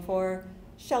we're paying for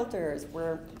shelters,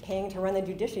 we're paying to run the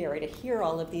judiciary to hear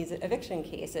all of these eviction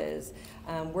cases,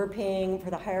 we're paying for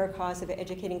the higher costs of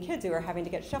educating kids who are having to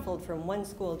get shuffled from one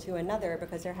school to another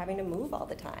because they're having to move all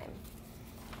the time.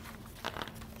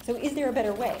 So is there a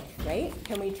better way, right?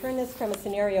 Can we turn this from a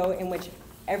scenario in which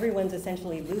everyone's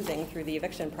essentially losing through the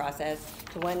eviction process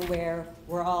to one where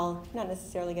we're all not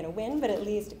necessarily going to win, but at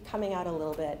least coming out a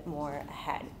little bit more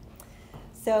ahead?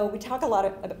 So we talk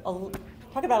about a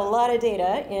lot of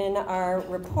data in our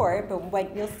report, but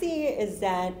what you'll see is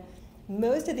that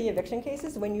most of the eviction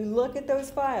cases, when you look at those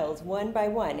files one by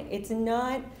one, it's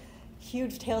not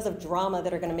huge tales of drama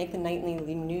that are going to make the nightly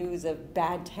news of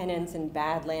bad tenants and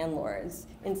bad landlords.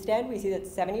 Instead, we see that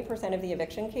 70% of the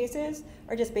eviction cases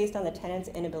are just based on the tenant's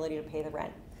inability to pay the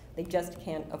rent. They just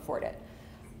can't afford it.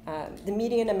 The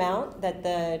median amount that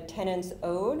the tenants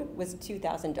owed was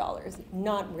 $2,000,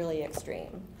 not really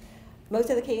extreme. Most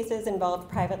of the cases involved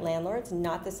private landlords,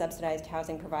 not the subsidized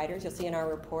housing providers. You'll see in our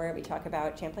report, we talk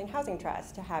about Champlain Housing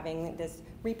Trust having this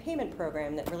repayment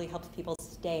program that really helps people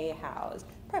stay housed.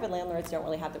 Private landlords don't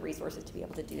really have the resources to be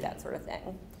able to do that sort of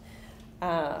thing.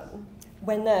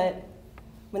 When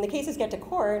the cases get to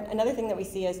court, another thing that we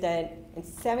see is that in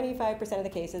 75% of the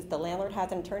cases, the landlord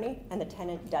has an attorney and the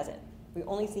tenant doesn't. We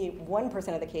only see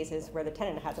 1% of the cases where the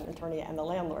tenant has an attorney and the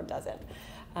landlord doesn't.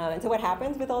 And so what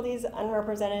happens with all these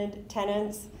unrepresented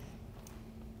tenants?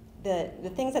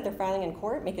 The things that they're filing in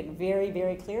court make it very,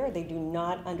 very clear they do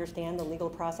not understand the legal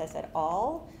process at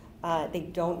all. They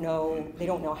don't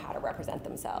know how to represent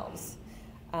themselves.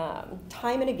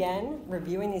 Time and again,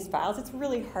 reviewing these files, it's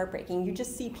really heartbreaking. You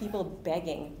just see people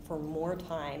begging for more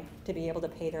time to be able to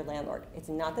pay their landlord. It's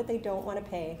not that they don't want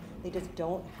to pay, they just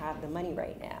don't have the money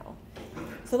right now.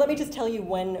 So let me just tell you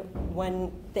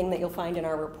one thing that you'll find in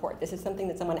our report. This is something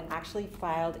that someone actually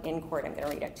filed in court. I'm going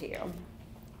to read it to you.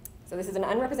 So this is an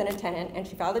unrepresented tenant, and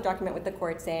she filed a document with the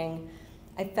court saying,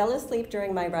 I fell asleep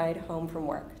during my ride home from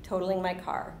work, totaling my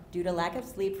car, due to lack of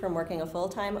sleep from working a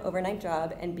full-time overnight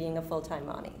job and being a full-time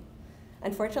mommy.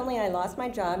 Unfortunately, I lost my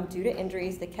job due to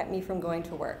injuries that kept me from going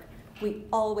to work. We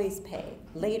always pay,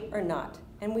 late or not,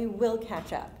 and we will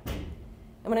catch up.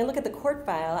 And when I look at the court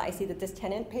file, I see that this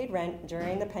tenant paid rent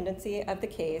during the pendency of the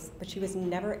case, but she was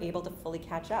never able to fully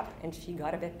catch up, and she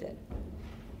got evicted.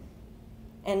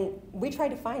 And we tried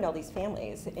to find all these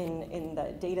families in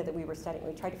the data that we were studying.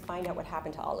 We tried to find out what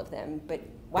happened to all of them, but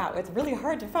wow, it's really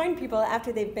hard to find people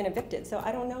after they've been evicted. So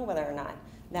I don't know whether or not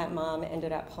that mom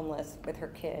ended up homeless with her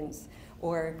kids,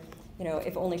 or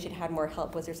if only she'd had more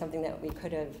help, was there something that we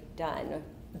could have done?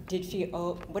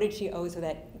 what did she owe so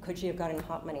that could she have gotten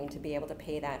hot money to be able to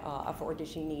pay that off, or did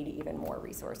she need even more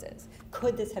resources?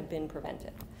 Could this have been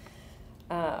prevented?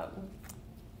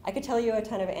 I could tell you a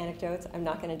ton of anecdotes. I'm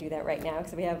not going to do that right now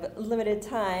because we have limited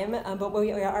time, but what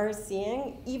we are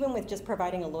seeing, even with just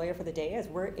providing a lawyer for the day, is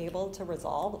we're able to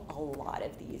resolve a lot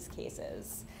of these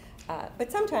cases.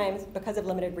 But sometimes, because of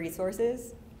limited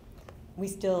resources, we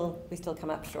still come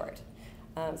up short.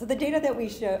 So the data that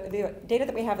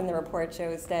we have in the report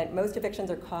shows that most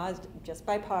evictions are caused just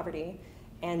by poverty,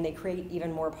 and they create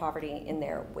even more poverty in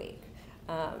their wake.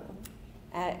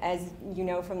 As you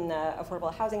know from the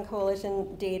Affordable Housing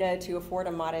Coalition data, to afford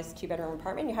a modest 2-bedroom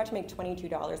apartment, you have to make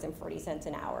 $22.40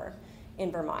 an hour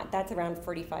in Vermont. That's around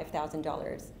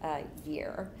 $45,000 a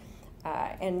year.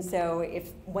 And so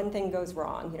if one thing goes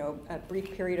wrong, a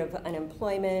brief period of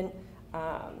unemployment,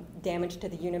 damage to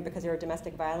the unit because you're a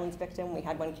domestic violence victim. We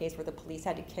had one case where the police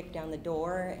had to kick down the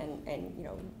door and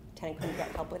tenant couldn't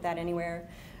get help with that anywhere.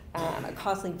 A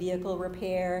costly vehicle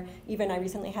repair. Even I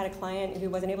recently had a client who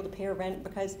wasn't able to pay her rent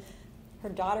because her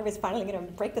daughter was finally going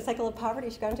to break the cycle of poverty.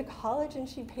 She got into college and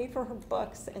she paid for her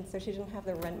books, and so she didn't have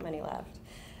the rent money left.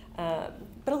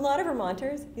 But a lot of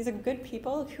Vermonters, these are good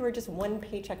people who are just one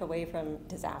paycheck away from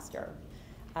disaster.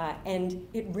 And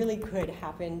it really could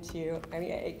happen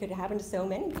it could happen to so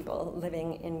many people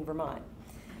living in Vermont.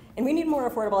 And we need more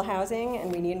affordable housing,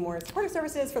 and we need more supportive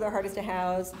services for the hardest to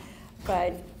house.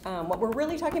 But what we're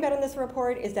really talking about in this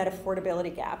report is that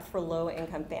affordability gap for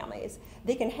low-income families.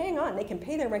 They can hang on, they can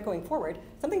pay their rent going forward.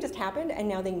 Something just happened, and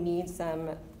now they need some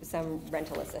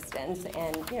rental assistance,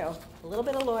 and a little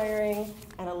bit of lawyering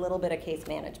and a little bit of case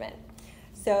management.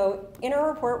 So in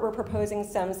our report, we're proposing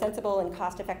some sensible and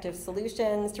cost-effective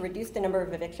solutions to reduce the number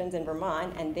of evictions in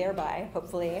Vermont, and thereby,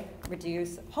 hopefully,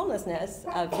 reduce homelessness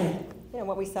of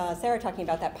what we saw Sarah talking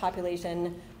about, that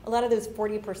population. A lot of those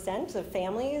 40% of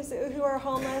families who are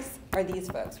homeless are these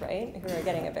folks, right, who are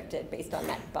getting evicted based on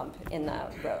that bump in the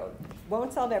road.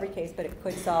 Won't solve every case, but it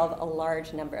could solve a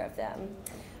large number of them.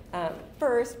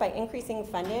 First, by increasing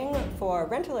funding for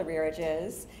rental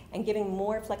arrearages and giving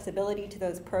more flexibility to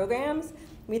those programs,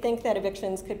 we think that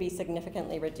evictions could be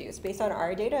significantly reduced. Based on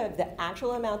our data of the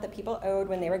actual amount that people owed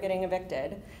when they were getting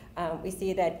evicted, we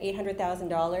see that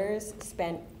 $800,000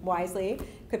 spent wisely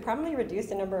could probably reduce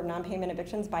the number of non-payment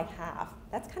evictions by half.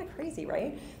 That's kind of crazy,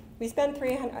 right? We spent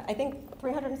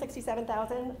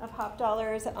 $367,000 of HOP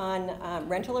dollars on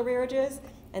rental arrearages,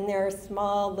 and there are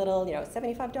small little,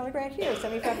 $75 grant here,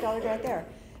 $75 grant there.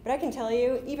 But I can tell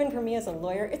you, even for me as a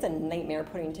lawyer, it's a nightmare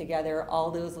putting together all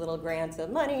those little grants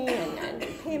of money and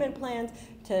payment plans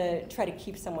to try to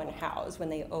keep someone housed when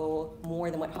they owe more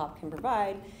than what HOP can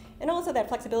provide. And also that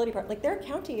flexibility part. Like, there are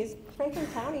counties, Franklin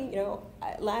County,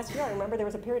 last year I remember there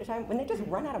was a period of time when they just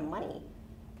run out of money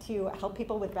to help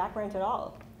people with back rent at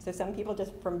all. So some people,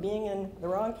 just from being in the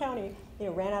wrong county,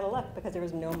 ran out of luck because there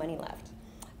was no money left.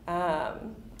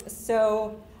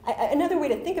 Another way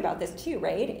to think about this too,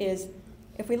 right, is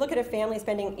if we look at a family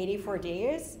spending 84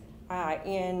 days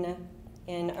in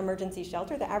emergency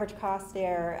shelter, the average cost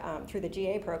there through the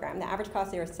GA program, the average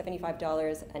cost there is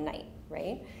 $75 a night,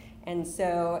 right? And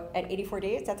so at 84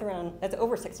 days, that's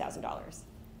over $6,000.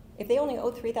 If they only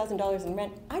owe $3,000 in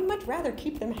rent, I'd much rather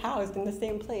keep them housed in the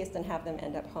same place than have them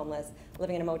end up homeless,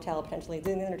 living in a motel, potentially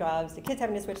losing their jobs, the kids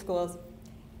having to switch schools,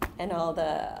 and all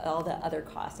the other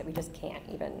costs that we just can't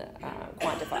even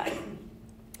quantify.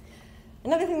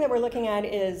 Another thing that we're looking at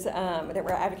is, that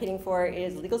we're advocating for,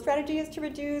 is legal strategies to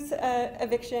reduce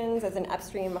evictions as an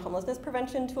upstream homelessness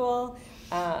prevention tool,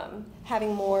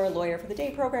 having more lawyer for the day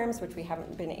programs, which we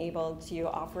haven't been able to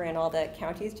offer in all the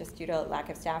counties just due to lack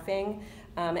of staffing,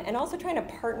 and also trying to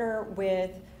partner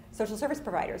with social service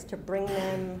providers to bring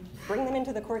them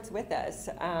into the courts with us.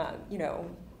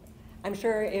 I'm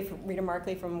sure if Rita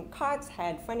Markley from COTS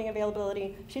had funding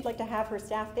availability, she'd like to have her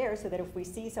staff there so that if we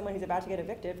see someone who's about to get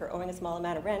evicted for owing a small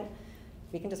amount of rent,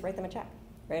 we can just write them a check,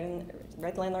 right? And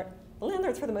write the landlord. The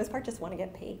landlords, for the most part, just want to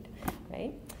get paid,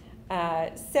 right?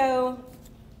 So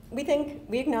we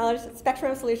acknowledge that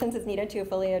spectrum of solutions is needed to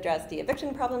fully address the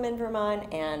eviction problem in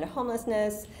Vermont and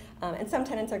homelessness, and some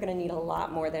tenants are going to need a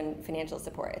lot more than financial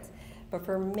supports. But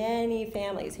for many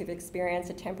families who've experienced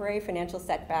a temporary financial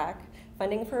setback,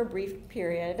 funding for a brief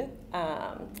period,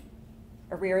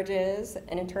 arrearages,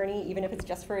 an attorney, even if it's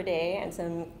just for a day, and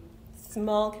some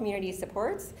small community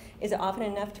supports is often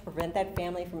enough to prevent that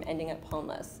family from ending up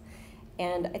homeless.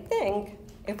 And I think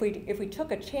if we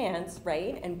took a chance,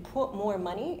 right, and put more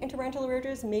money into rental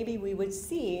arrearages, maybe we would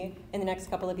see in the next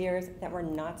couple of years that we're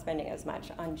not spending as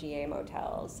much on GA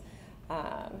motels.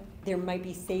 There might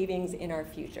be savings in our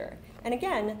future. And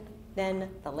again, then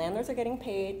the landlords are getting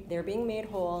paid, they're being made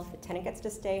whole, the tenant gets to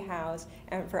stay housed,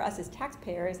 and for us as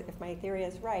taxpayers, if my theory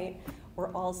is right,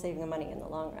 we're all saving money in the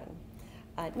long run.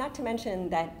 Not to mention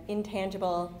that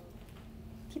intangible,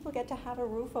 people get to have a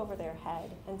roof over their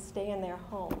head and stay in their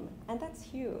home, and that's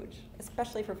huge,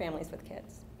 especially for families with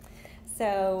kids.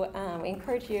 So we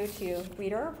encourage you to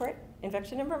read our report,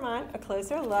 Eviction in Vermont, a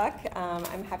closer look.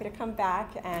 I'm happy to come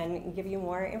back and give you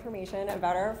more information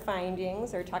about our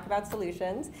findings or talk about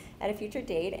solutions at a future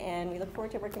date, and we look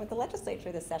forward to working with the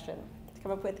legislature this session to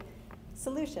come up with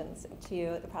solutions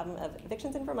to the problem of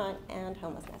evictions in Vermont and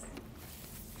homelessness.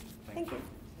 Thank you.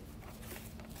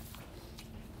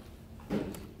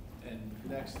 And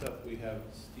next up we have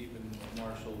Stephen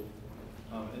Marshall.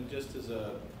 And just as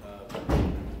a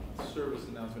service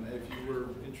announcement, if you were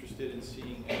interested in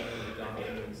seeing any of the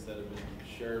documents that have been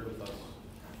shared with us,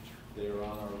 they are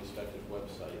on our respective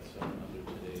websites under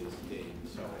today's date.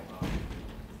 So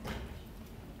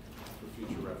for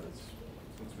future reference,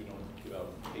 since we don't give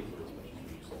out paper as much as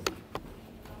we used to.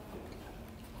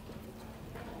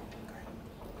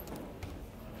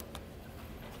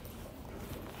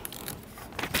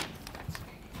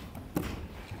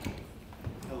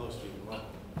 Hello, Stephen. Welcome.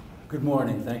 Good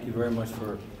morning. Thank you very much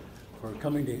for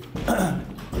coming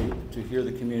to hear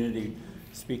the community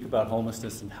speak about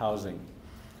homelessness and housing.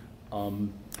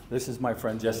 This is my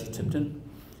friend Jesse Tipton.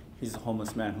 He's a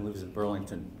homeless man who lives in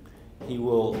Burlington. He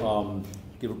will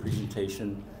give a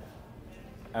presentation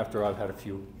after I've had a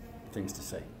few things to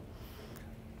say.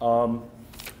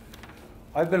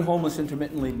 I've been homeless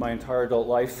intermittently my entire adult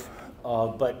life,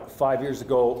 but 5 years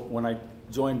ago when I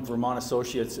joined Vermont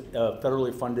Associates, a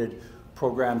federally funded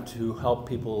program to help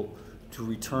people to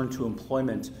return to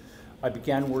employment, I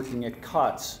began working at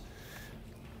COTS.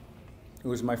 It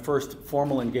was my first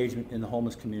formal engagement in the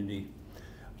homeless community.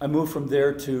 I moved from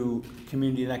there to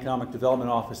Community and Economic Development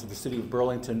Office of the City of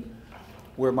Burlington,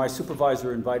 where my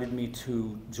supervisor invited me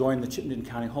to join the Chittenden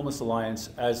County Homeless Alliance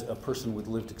as a person with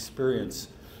lived experience.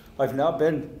 I've now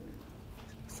been,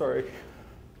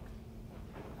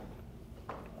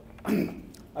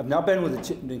 I've now been with the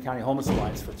Chittenden County Homeless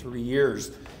Alliance for 3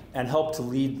 years and helped to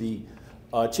lead the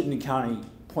Chittenden County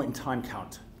point-in-time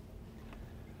count.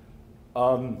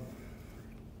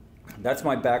 That's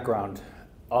my background.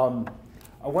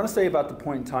 I want to say about the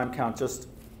point-in-time count, just,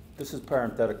 this is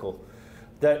parenthetical,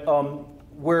 that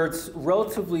where it's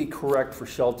relatively correct for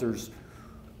shelters,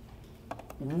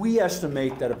 we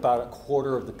estimate that about a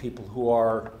quarter of the people who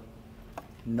are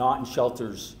not in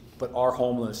shelters but are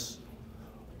homeless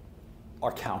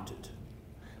are counted.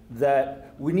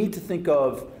 That we need to think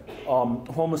of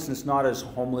homelessness not as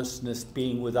homelessness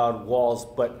being without walls,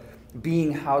 but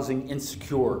being housing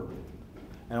insecure.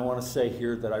 And I want to say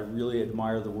here that I really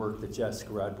admire the work that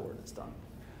Jessica Radbourne has done.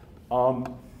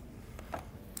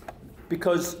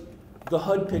 Because the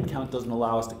HUD PID count doesn't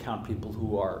allow us to count people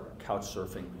who are couch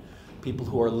surfing, people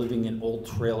who are living in old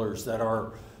trailers that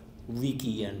are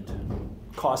leaky and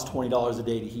cost $20 a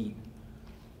day to heat.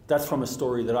 That's from a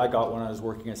story that I got when I was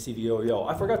working at CVOEO.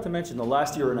 I forgot to mention the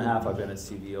last year and a half I've been at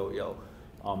CVOEO,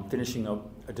 finishing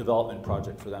a development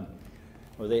project for them,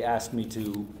 where they asked me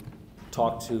to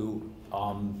talk to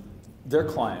their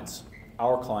clients,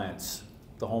 our clients,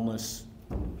 the homeless,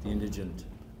 the indigent,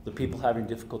 the people having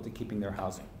difficulty keeping their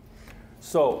housing.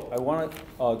 So I want to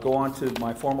go on to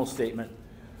my formal statement.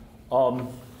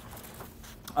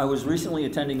 I was recently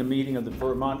attending a meeting of the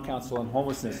Vermont Council on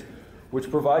Homelessness, which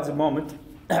provides a moment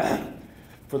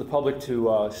for the public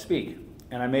to speak,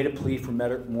 and I made a plea for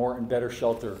more and better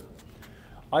shelter.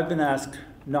 I've been asked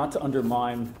not to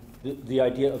undermine the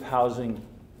idea of housing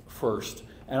first,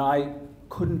 and I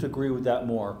couldn't agree with that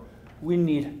more. We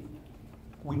need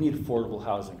affordable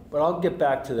housing, but I'll get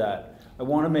back to that. I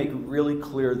want to make really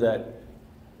clear that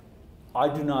I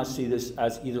do not see this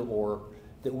as either or,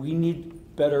 that we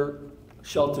need better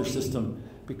shelter system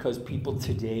because people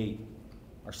today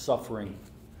are suffering.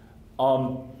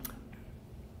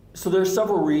 So there are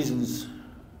several reasons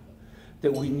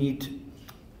that we need to,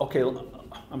 okay,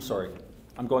 I'm sorry,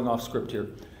 I'm going off script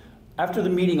here. After the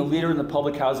meeting, a leader in the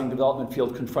public housing development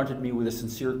field confronted me with a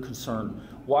sincere concern.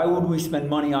 Why would we spend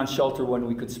money on shelter when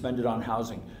we could spend it on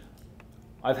housing?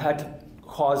 I've had to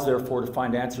pause, therefore, to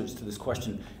find answers to this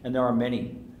question, and there are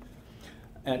many.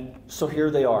 And so here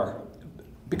they are.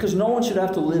 Because no one should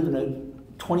have to live in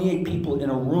 28 people in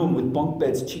a room with bunk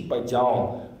beds cheek by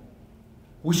jowl.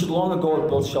 We should long ago have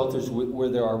built shelters where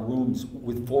there are rooms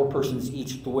with 4 persons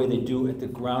each, the way they do at the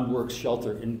Groundworks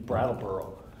shelter in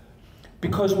Brattleboro.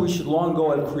 Because we should long ago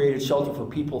have created shelter for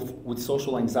people with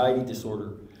social anxiety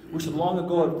disorder. We should long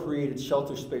ago have created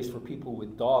shelter space for people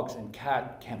with dogs and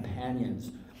cat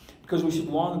companions. Because we should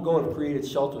long ago have created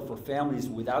shelter for families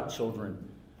without children.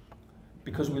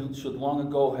 Because we should long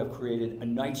ago have created a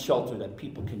night shelter that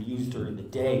people can use during the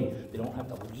day. They don't have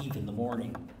to leave in the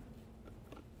morning.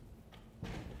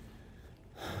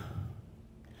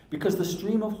 Because the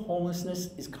stream of homelessness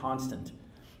is constant.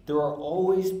 There are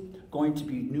always going to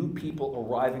be new people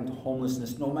arriving to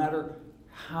homelessness, no matter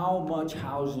how much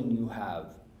housing you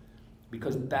have.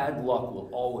 Because bad luck will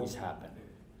always happen.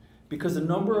 Because the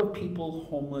number of people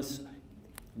homeless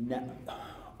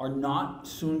are not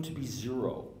soon to be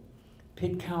zero.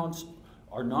 PID counts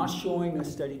are not showing a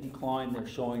steady decline, they're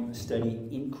showing a steady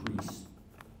increase.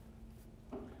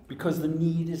 Because the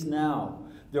need is now.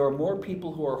 There are more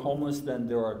people who are homeless than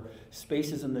there are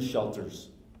spaces in the shelters.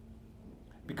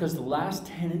 Because the last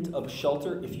tenant of a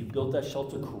shelter, if you build that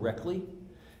shelter correctly,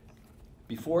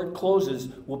 before it closes,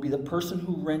 will be the person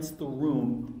who rents the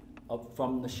room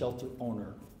from the shelter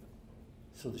owner.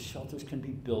 So the shelters can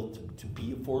be built to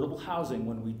be affordable housing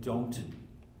when we don't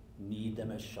need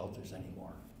them as shelters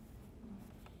anymore.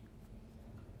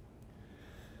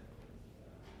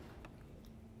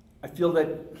 I feel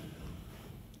that,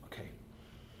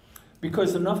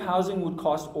 because enough housing would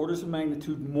cost orders of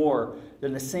magnitude more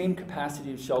than the same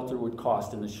capacity of shelter would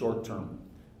cost in the short term.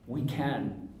 We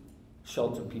can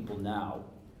shelter people now,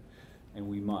 and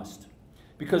we must.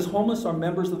 Because homeless are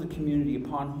members of the community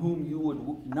upon whom you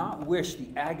would not wish the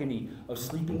agony of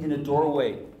sleeping in a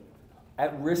doorway,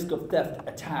 at risk of theft,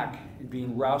 attack, and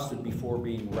being rousted before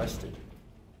being arrested.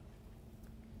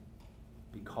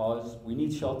 Because we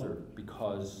need shelter,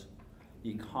 because the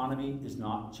economy is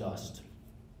not just.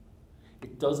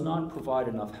 It does not provide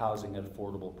enough housing at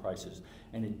affordable prices,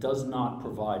 and it does not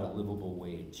provide a livable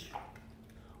wage.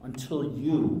 Until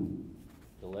you,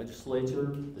 the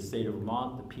legislature, the state of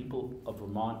Vermont, the people of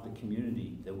Vermont, the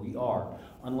community that we are,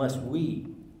 until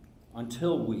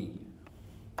we,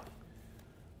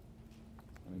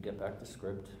 let me get back to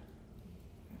script.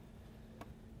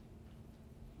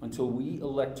 Until we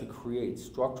elect to create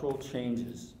structural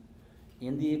changes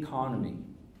in the economy,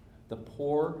 the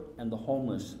poor and the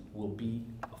homeless will be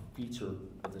a feature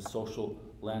of the social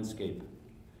landscape,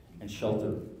 and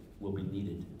shelter will be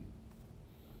needed.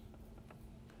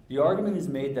 The argument is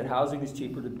made that housing is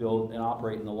cheaper to build and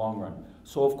operate in the long run.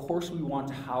 So of course we want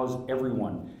to house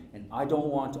everyone, and I don't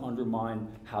want to undermine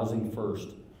housing first.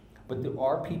 But there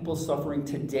are people suffering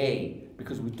today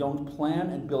because we don't plan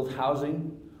and build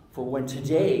housing for when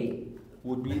today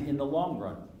would be in the long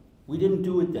run. We didn't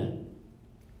do it then.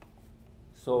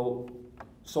 So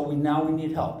now we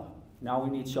need help. Now we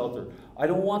need shelter. I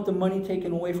don't want the money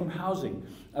taken away from housing.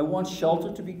 I want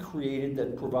shelter to be created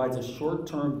that provides a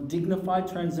short-term, dignified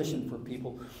transition for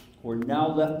people who are now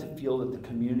left to feel that the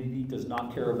community does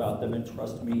not care about them. And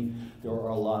trust me, there are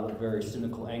a lot of very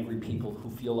cynical, angry people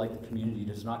who feel like the community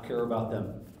does not care about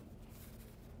them.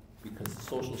 Because the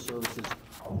social services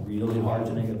are really hard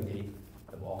to navigate,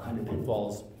 have all kinds of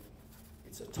pitfalls.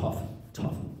 It's a tough,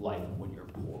 tough life when you're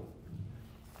poor.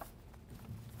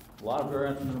 A lot of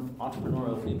very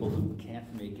entrepreneurial people who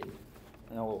can't make it.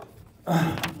 And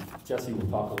Jesse will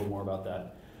talk a little more about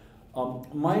that.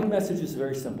 My message is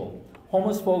very simple.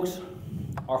 Homeless folks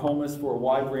are homeless for a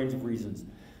wide range of reasons,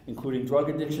 including drug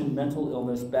addiction, mental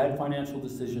illness, bad financial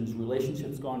decisions,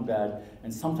 relationships gone bad,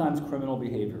 and sometimes criminal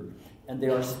behavior. And they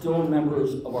are still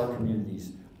members of our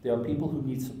communities. They are people who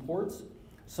need supports,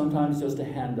 sometimes just a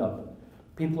hand up.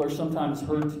 People are sometimes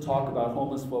heard to talk about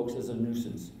homeless folks as a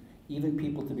nuisance, even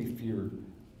people to be feared.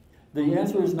 The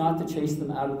answer is not to chase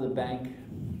them out of the bank,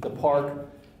 the park,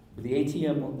 or the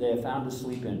ATM they have found to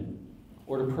sleep in,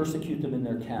 or to persecute them in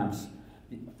their camps.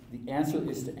 The answer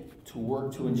is to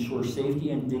work to ensure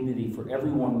safety and dignity for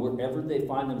everyone wherever they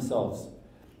find themselves,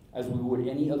 as we would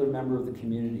any other member of the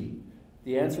community.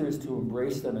 The answer is to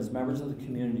embrace them as members of the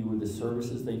community with the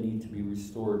services they need to be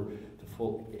restored to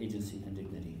full agency and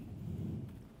dignity.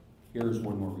 Here is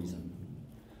one more reason.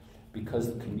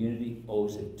 Because the community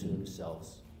owes it to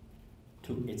themselves,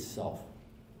 to itself.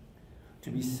 To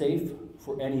be safe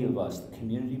for any of us, the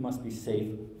community must be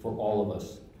safe for all of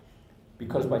us.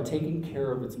 Because by taking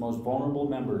care of its most vulnerable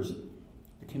members,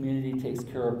 the community takes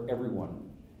care of everyone.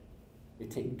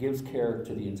 It gives care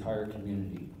to the entire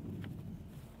community.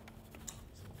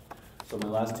 So my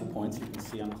last 2 points, you can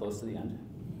see I'm close to the end.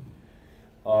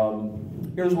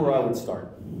 Here's where I would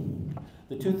start.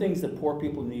 The two things that poor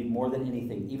people need more than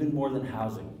anything, even more than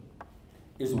housing,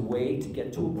 is a way to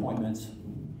get to appointments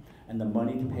and the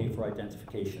money to pay for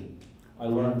identification. I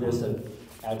learned this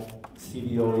at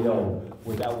CVOEO,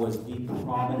 where that was the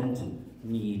prominent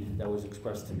need that was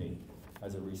expressed to me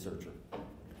as a researcher.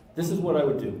 This is what I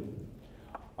would do.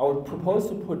 I would propose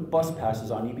to put bus passes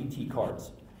on EBT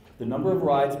cards. the number of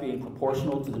rides being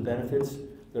proportional to the benefits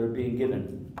that are being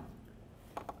given,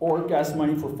 or gas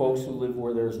money for folks who live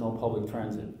where there is no public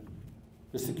transit.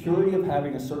 The security of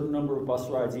having a certain number of bus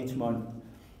rides each month,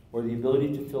 or the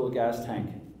ability to fill a gas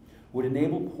tank, would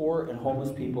enable poor and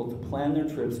homeless people to plan their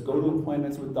trips, go to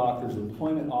appointments with doctors,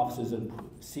 employment offices, and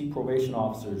see probation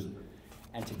officers,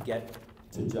 and to get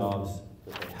to jobs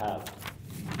that they have.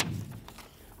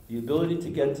 The ability to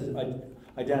get to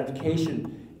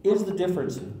identification is the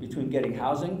difference between getting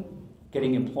housing,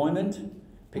 getting employment,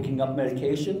 picking up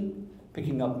medication,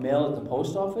 picking up mail at the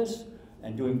post office,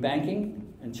 and doing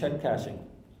banking and check cashing.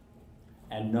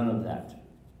 And none of that.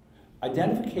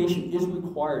 Identification is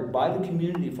required by the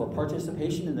community for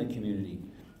participation in the community.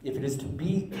 If it is to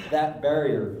be that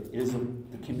barrier,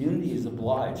 the community is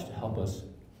obliged to help us,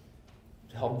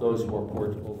 to help those who are poor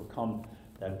to overcome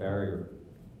that barrier.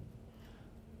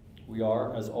 We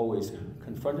are, as always,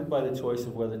 confronted by the choice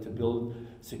of whether to build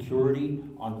security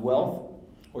on wealth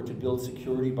or to build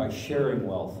security by sharing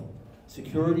wealth.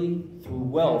 Security through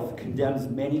wealth condemns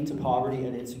many to poverty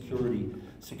and insecurity.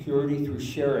 Security through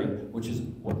sharing, which is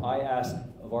what I ask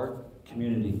of our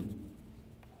community,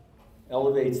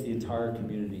 elevates the entire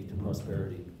community to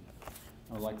prosperity.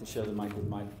 I would like to share the mic with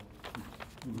my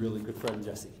really good friend,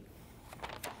 Jesse.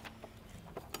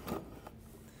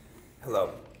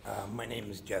 Hello, my name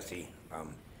is Jesse.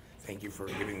 Thank you for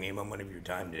giving me a moment of your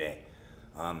time today.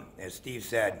 As Steve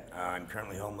said, I'm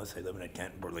currently homeless. I live in a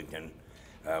tent in Burlington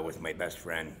with my best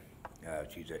friend.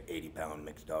 She's an 80-pound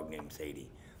mixed dog named Sadie.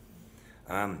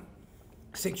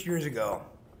 6 years ago,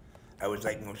 I was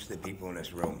like most of the people in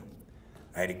this room.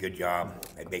 I had a good job.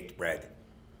 I baked bread.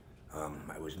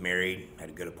 I was married, had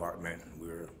a good apartment.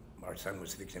 Our son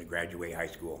was fixing to graduate high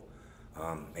school.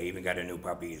 I even got a new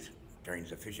puppy. He's turning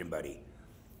a fishing buddy.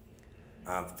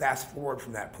 Fast forward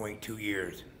from that point 2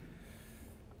 years,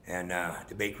 and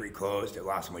the bakery closed. I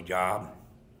lost my job.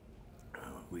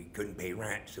 We couldn't pay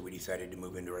rent, so we decided to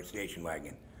move into our station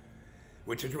wagon,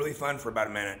 which was really fun for about a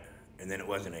minute, and then it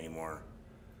wasn't anymore.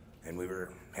 And we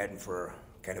were heading for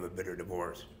kind of a bitter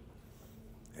divorce.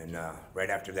 And right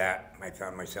after that, I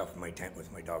found myself in my tent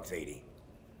with my dog Sadie.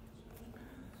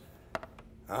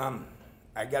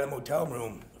 I got a motel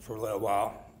room for a little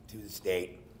while through the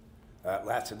state. It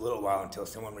lasted a little while until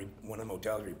one of the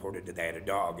motels reported that they had a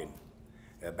dog,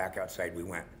 and back outside we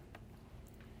went.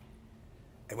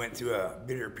 I went through a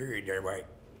bitter period there where I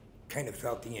kind of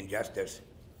felt the injustice.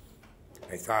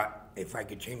 I thought if I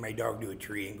could chain my dog to a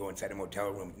tree and go inside a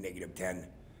motel room with -10,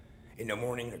 in the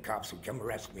morning the cops would come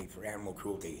arrest me for animal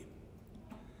cruelty.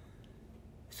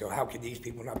 So how could these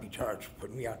people not be charged for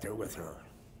putting me out there with her?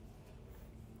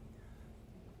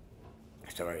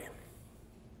 Sorry.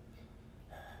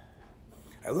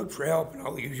 I looked for help in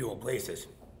all the usual places,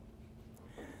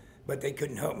 but they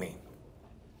couldn't help me.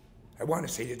 I want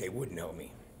to say that they wouldn't help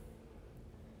me.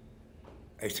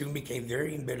 I soon became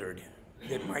very embittered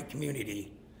that my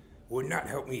community would not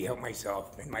help me help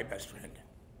myself and my best friend.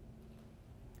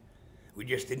 We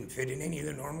just didn't fit in any of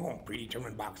the normal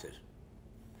predetermined boxes.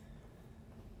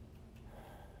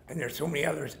 And there's so many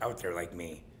others out there like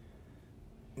me,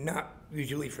 not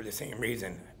usually for the same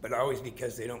reason, but always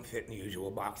because they don't fit in the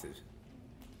usual boxes.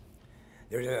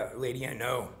 There's a lady I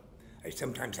know, I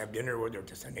sometimes have dinner with her at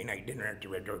the Sunday night dinner at the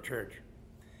Red Door Church.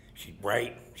 She's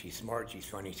bright, she's smart, she's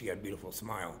funny, she got a beautiful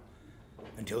smile,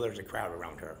 until there's a crowd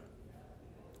around her.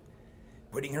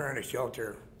 Putting her in a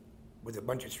shelter with a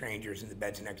bunch of strangers in the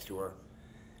beds next to her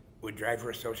would drive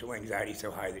her social anxiety so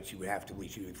high that she would have to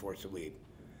leave, she would be forced to leave.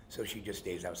 So she just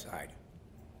stays outside.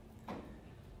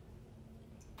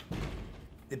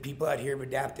 The people out here have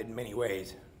adapted in many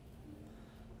ways.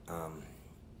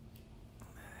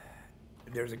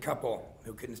 There's a couple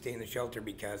who couldn't stay in the shelter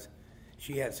because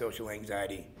she had social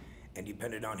anxiety and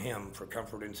depended on him for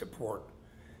comfort and support,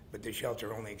 but the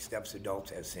shelter only accepts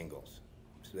adults as singles,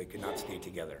 so they could not stay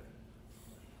together.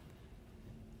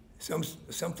 Some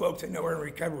folks I know are in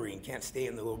recovery and can't stay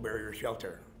in the low barrier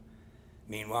shelter.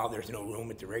 Meanwhile, there's no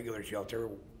room at the regular shelter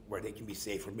where they can be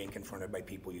safe from being confronted by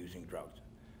people using drugs.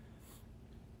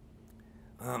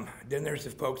 Then there's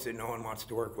the folks that no one wants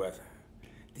to work with.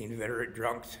 The inveterate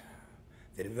drunks,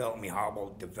 the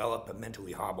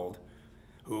developmentally hobbled,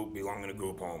 who belong in a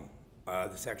group home,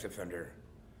 the sex offender,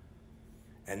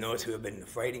 and those who have been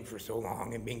fighting for so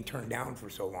long and being turned down for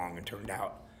so long and turned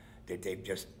out that they've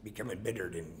just become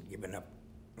embittered and given up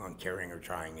on caring or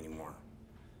trying anymore.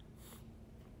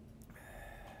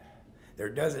 There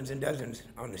are dozens and dozens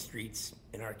on the streets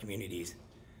in our communities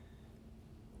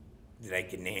that I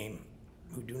can name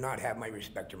who do not have my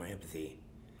respect or my empathy,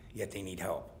 yet they need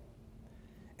help.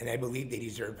 And I believe they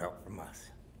deserve help from us.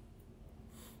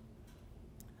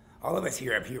 All of us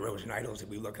here have heroes and idols that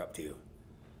we look up to.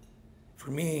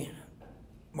 For me,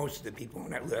 most of the people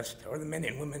on that list are the men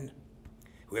and women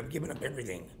who have given up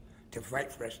everything to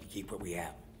fight for us to keep what we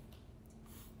have.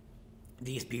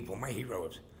 These people, my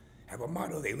heroes, have a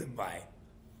motto they live by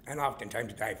and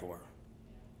oftentimes die for.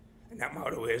 And that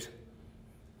motto is,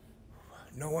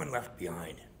 no one left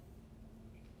behind.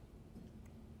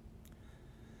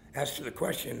 As to the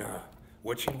question,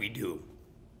 what should we do?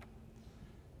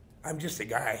 I'm just a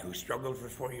guy who struggled for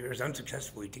 4 years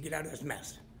unsuccessfully to get out of this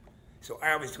mess. So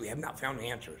I obviously have not found the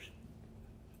answers.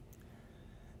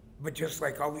 But just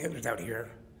like all the others out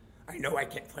here, I know I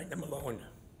can't find them alone.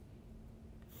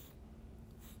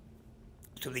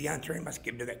 So the answer I must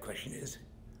give to that question is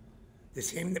the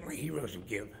same that my heroes would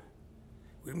give.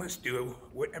 We must do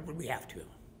whatever we have to.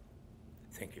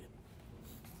 Thank you.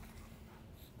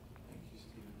 Thank you,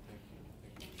 Stephen.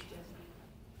 Thank you.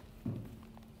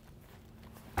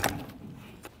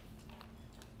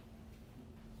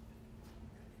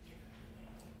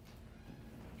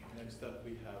 Next up,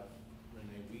 we have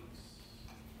Renee Weeks.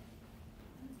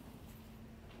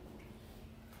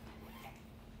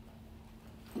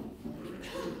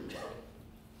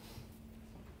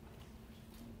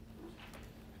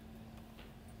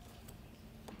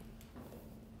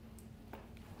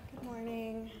 Good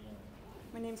morning.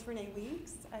 My name's Renee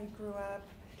Weeks. I grew up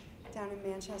down in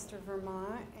Manchester,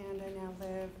 Vermont, and I now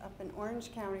live up in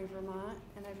Orange County, Vermont,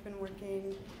 and I've been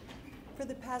working for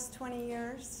the past 20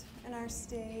 years in our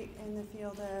state in the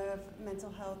field of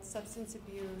mental health, substance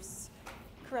abuse,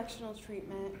 correctional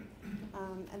treatment,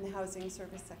 and the housing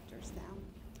service sectors now.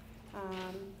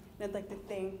 And I'd like to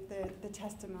thank the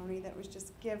testimony that was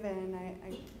just given.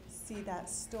 I see that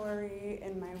story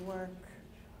in my work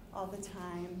all the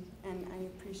time, and I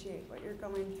appreciate what you're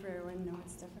going through and know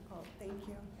it's difficult. Thank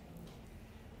you.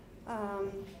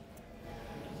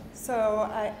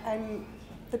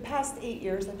 The past 8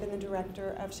 years, I've been the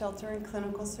director of shelter and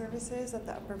clinical services at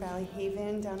the Upper Valley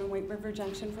Haven down in White River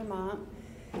Junction, Vermont.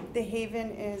 The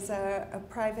Haven is a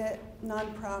private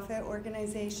nonprofit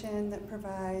organization that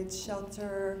provides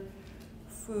shelter,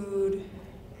 food,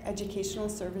 educational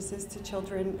services to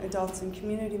children, adults, and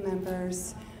community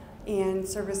members, and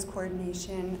service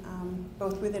coordination,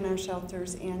 both within our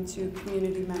shelters and to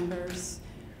community members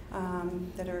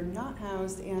that are not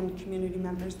housed and community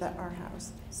members that are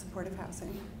housed, supportive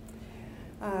housing.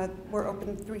 We're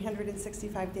open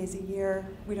 365 days a year.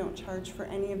 We don't charge for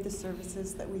any of the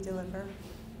services that we deliver.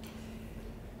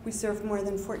 We serve more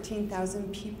than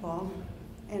 14,000 people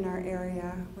in our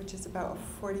area, which is about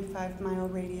a 45-mile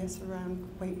radius around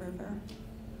White River.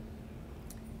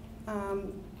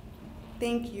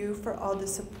 Thank you for all the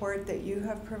support that you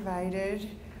have provided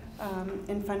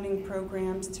in funding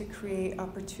programs to create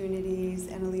opportunities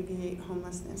and alleviate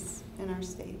homelessness in our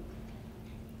state.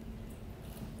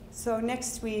 So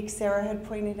next week, Sarah had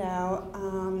pointed out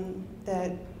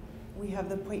that we have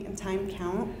the point in time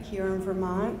count here in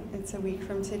Vermont. It's a week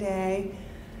from today.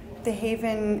 The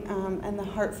Haven and the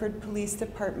Hartford Police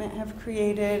Department have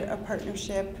created a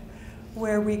partnership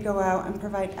where we go out and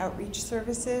provide outreach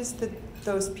services to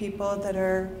those people that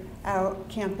are out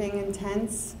camping in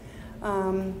tents.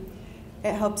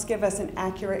 It helps give us an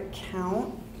accurate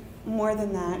count. More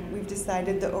than that, we've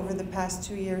decided that over the past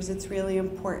 2 years, it's really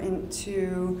important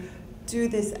to do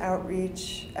this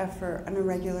outreach effort on a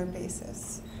regular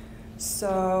basis.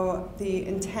 So the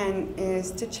intent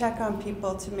is to check on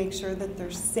people to make sure that they're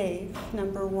safe,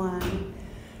 number one.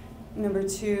 Number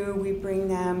two, we bring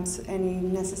them any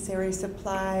necessary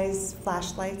supplies.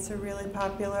 Flashlights are really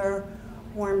popular,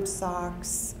 warm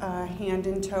socks, hand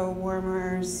and toe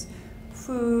warmers,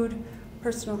 food,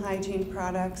 personal hygiene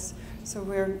products. So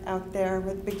we're out there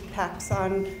with big packs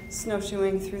on,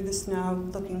 snowshoeing through the snow,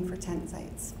 looking for tent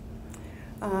sites.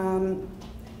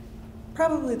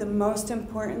 Probably the most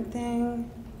important thing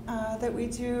that we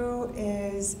do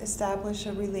is establish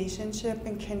a relationship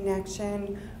and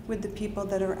connection with the people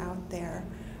that are out there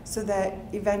so that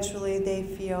eventually they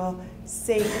feel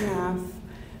safe enough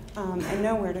and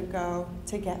know where to go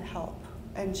to get help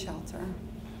and shelter.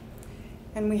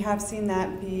 And we have seen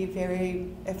that be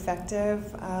very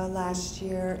effective last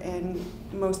year in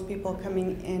most people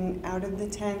coming in out of the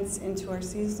tents into our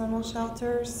seasonal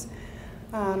shelters.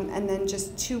 And then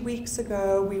just 2 weeks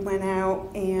ago, we went out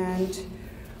and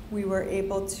we were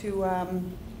able to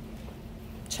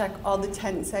check all the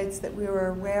tent sites that we were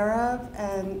aware of,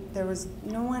 and there was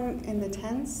no one in the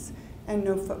tents and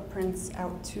no footprints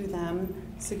out to them,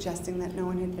 suggesting that no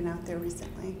one had been out there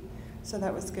recently. So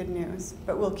that was good news,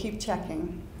 but we'll keep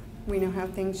checking. We know how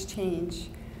things change.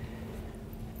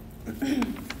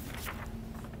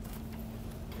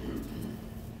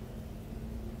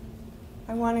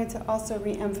 I wanted to also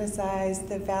reemphasize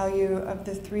the value of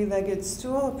the three-legged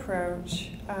stool approach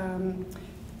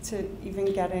to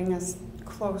even getting us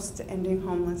close to ending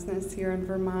homelessness here in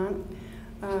Vermont.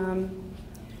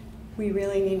 We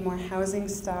really need more housing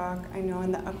stock. I know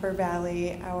in the Upper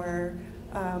Valley, our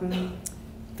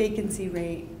vacancy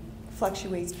rate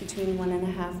fluctuates between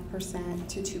 1.5%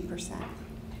 to 2%.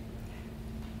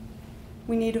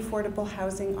 We need affordable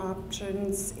housing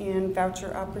options and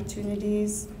voucher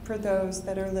opportunities for those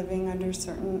that are living under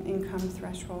certain income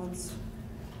thresholds.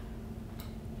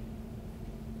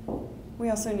 We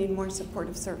also need more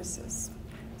supportive services.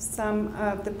 Some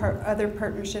of the other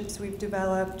partnerships we've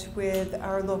developed with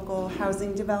our local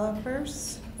housing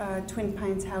developers, Twin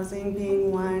Pines Housing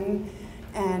being one,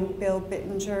 and Bill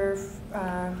Bittinger,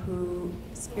 who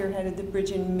spearheaded the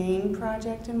Bridge in Maine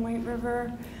project in White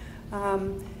River.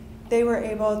 They were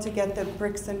able to get the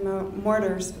bricks and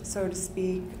mortars, so to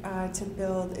speak, to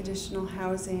build additional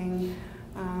housing,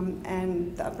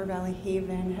 and the Upper Valley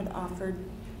Haven had offered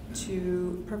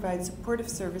to provide supportive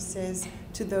services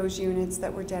to those units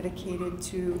that were dedicated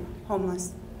to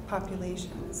homeless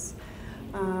populations.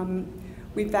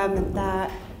 We found that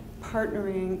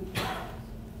partnering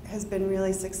has been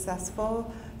really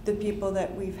successful. The people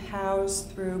that we've housed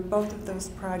through both of those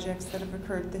projects that have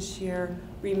occurred this year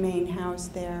remain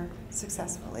housed there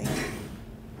successfully.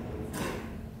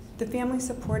 The Family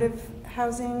Supportive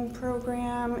Housing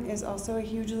Program is also a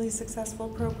hugely successful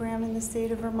program in the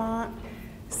state of Vermont.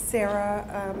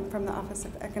 Sarah from the Office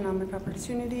of Economic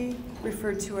Opportunity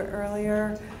referred to it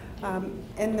earlier.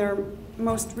 In their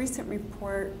most recent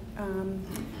report,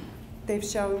 they've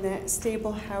shown that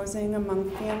stable housing among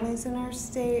families in our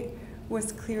state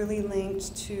was clearly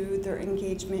linked to their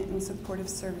engagement in supportive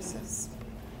services.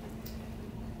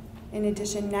 In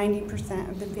addition, 90%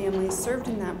 of the families served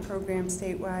in that program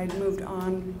statewide moved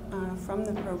on from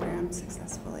the program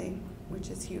successfully, which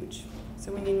is huge.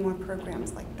 So we need more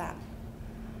programs like that.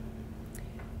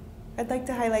 I'd like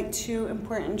to highlight two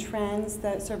important trends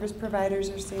that service providers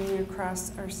are seeing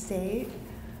across our state.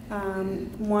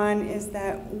 One is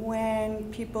that when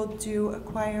people do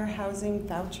acquire housing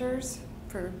vouchers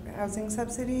for housing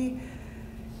subsidy,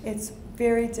 it's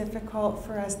very difficult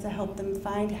for us to help them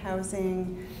find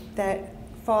housing that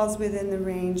falls within the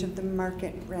range of the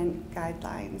market rent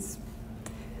guidelines.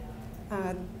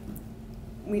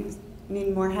 We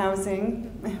need more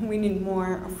housing, we need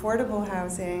more affordable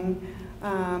housing,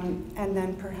 and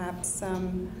then perhaps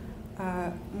some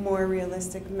more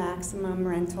realistic maximum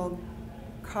rental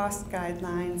cost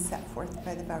guidelines set forth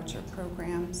by the voucher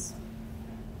programs.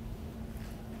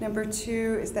 Number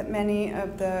two is that many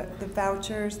of the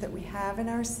vouchers that we have in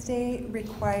our state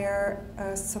require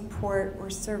a support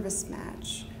or service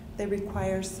match. They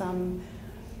require some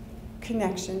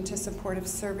connection to supportive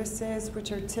services,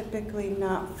 which are typically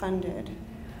not funded.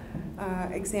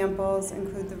 Examples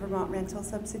include the Vermont Rental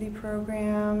Subsidy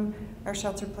Program, our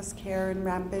Shelter Plus Care and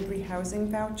Rapid Rehousing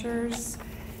vouchers,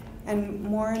 and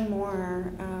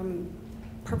more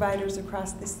providers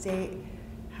across the state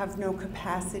have no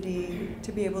capacity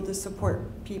to be able to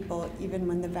support people even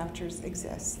when the vouchers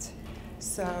exist.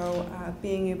 So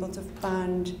being able to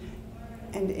fund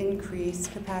and increase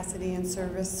capacity and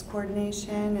service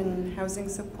coordination and housing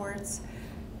supports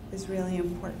is really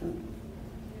important.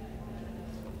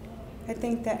 I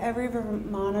think that every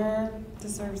Vermonter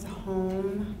deserves a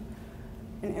home,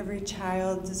 and every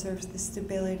child deserves the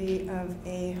stability of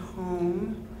a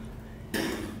home.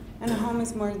 And a home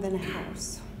is more than a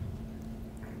house.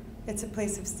 It's a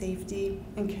place of safety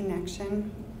and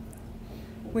connection.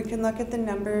 We can look at the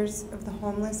numbers of the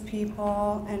homeless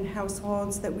people and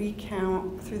households that we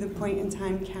count through the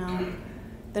point-in-time count,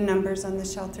 the numbers on the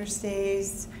shelter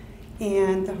stays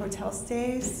and the hotel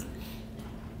stays.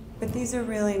 But these are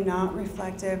really not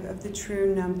reflective of the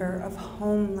true number of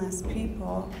homeless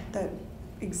people that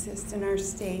exist in our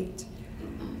state.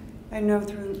 I know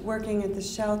through working at the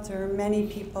shelter, many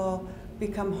people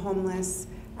become homeless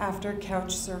after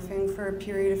couch surfing for a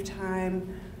period of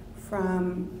time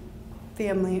from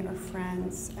family or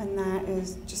friends, and that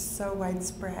is just so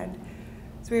widespread.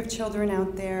 So we have children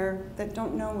out there that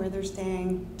don't know where they're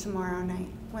staying tomorrow night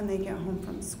when they get home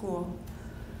from school.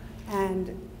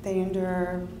 And they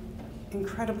endure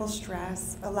incredible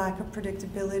stress, a lack of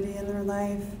predictability in their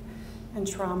life, and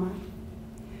trauma.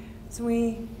 So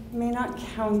we may not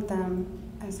count them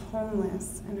as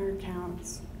homeless in our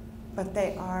counts, but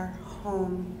they are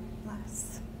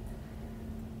homeless.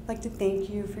 I'd like to thank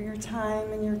you for your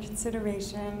time and your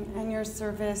consideration and your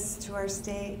service to our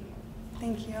state.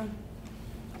 Thank you.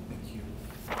 Thank you.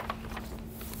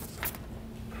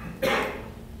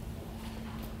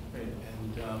 Great.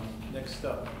 And Next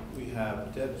up, we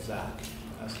have Deb Zach,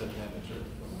 Asset Manager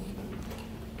from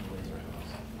Windsor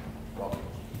House. Welcome.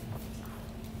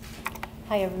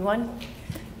 Hi, everyone.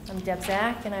 I'm Deb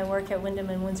Zach, and I work at Wyndham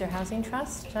and Windsor Housing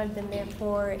Trust. I've been there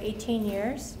for 18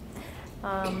 years.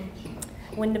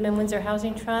 Wyndham and Windsor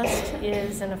Housing Trust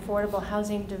is an affordable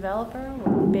housing developer.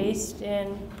 We're based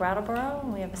in Brattleboro.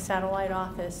 We have a satellite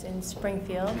office in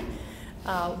Springfield.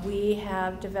 We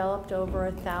have developed over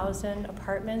 1,000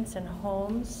 apartments and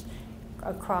homes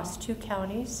across 2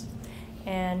 counties,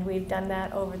 and we've done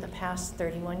that over the past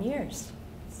 31 years.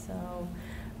 So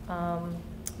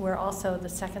we're also the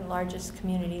 2nd largest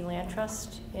community land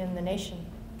trust in the nation.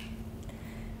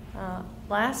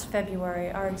 Last February,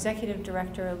 our executive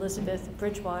director, Elizabeth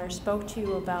Bridgewater, spoke to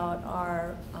you about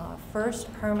our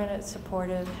first permanent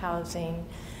supportive housing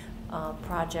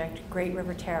project, Great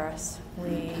River Terrace.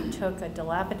 We took a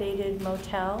dilapidated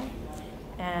motel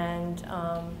and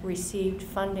received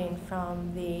funding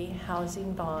from the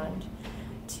housing bond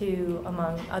to,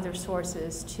 among other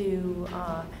sources, to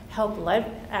help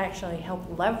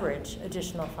leverage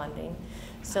additional funding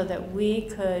so that we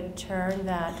could turn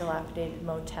that dilapidated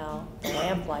motel, the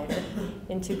Lamplighter,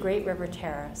 into Great River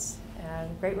Terrace.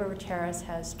 And Great River Terrace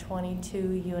has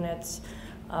 22 units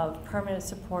of permanent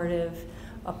supportive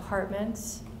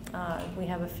apartments. We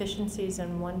have efficiencies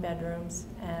in 1-bedrooms,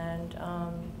 and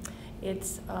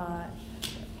it's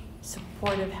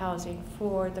supportive housing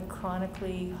for the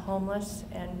chronically homeless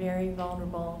and very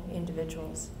vulnerable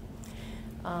individuals.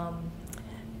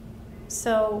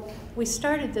 So we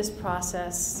started this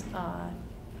process,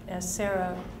 as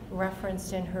Sarah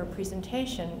referenced in her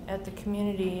presentation, at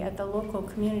the local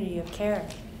community of care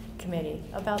committee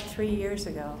about 3 years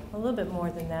ago, a little bit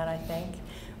more than that, I think.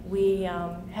 We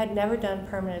had never done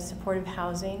permanent supportive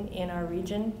housing in our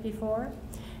region before,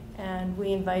 and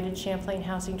we invited Champlain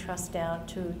Housing Trust down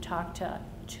to talk to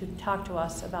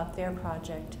us about their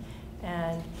project.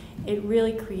 And it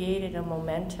really created a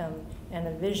momentum and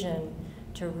a vision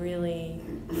to really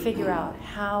figure out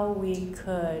how we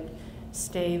could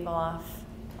stave off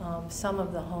some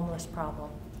of the homeless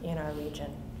problem in our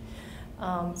region.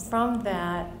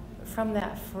 From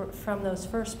those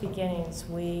first beginnings,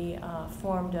 we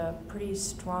formed a pretty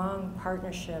strong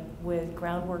partnership with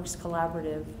Groundworks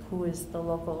Collaborative, who is the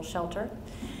local shelter,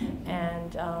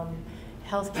 and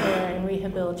Healthcare and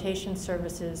Rehabilitation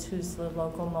Services, who's the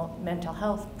local mental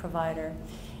health provider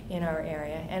in our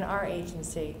area, and our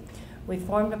agency. We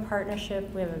formed a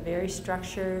partnership. We have a very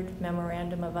structured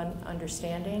memorandum of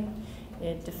understanding.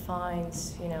 It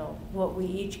defines, what we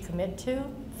each commit to,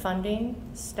 funding,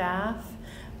 staff,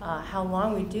 how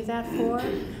long we do that for,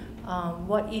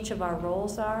 what each of our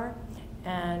roles are,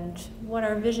 and what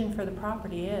our vision for the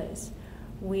property is.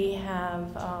 We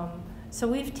have, so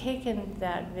we've taken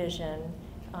that vision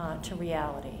to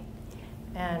reality.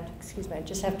 And, excuse me, I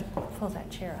just have to pull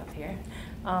that chair up here.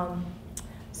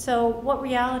 So what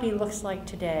reality looks like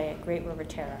today at Great River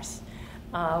Terrace.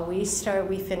 We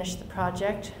finished the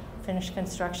project, finished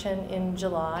construction in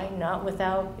July, not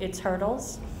without its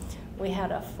hurdles. We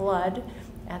had a flood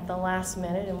at the last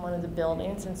minute in one of the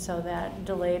buildings, and so that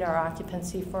delayed our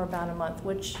occupancy for about a month,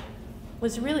 which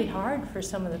was really hard for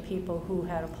some of the people who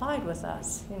had applied with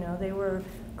us. They were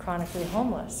chronically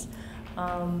homeless.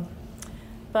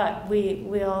 But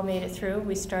we all made it through.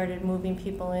 We started moving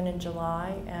people in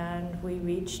July, and we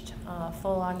reached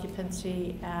full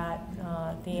occupancy at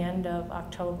the end of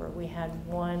October. We had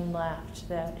one left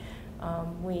that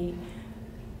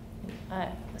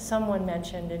someone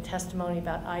mentioned in testimony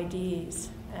about IDs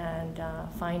and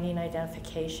finding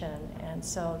identification, and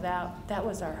so that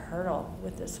was our hurdle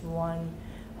with this one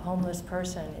homeless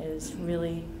person, is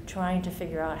really trying to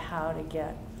figure out how to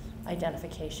get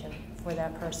identification for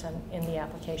that person in the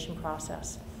application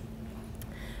process.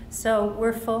 So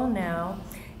we're full now,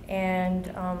 and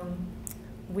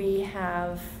we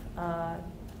have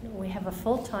a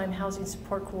full-time housing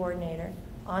support coordinator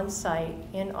on site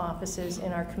in offices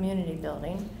in our community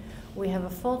building. We have a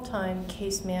full-time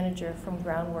case manager from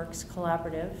Groundworks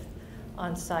Collaborative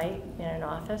on site in an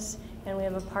office, and we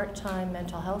have a part-time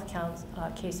mental health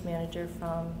case manager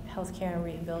from Healthcare and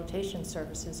Rehabilitation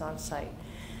Services on site.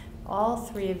 All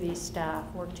 3 of these staff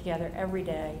work together every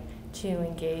day to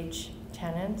engage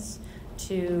tenants,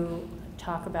 to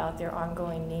talk about their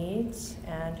ongoing needs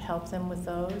and help them with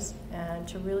those, and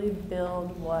to really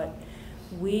build what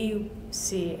we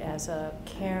see as a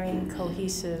caring,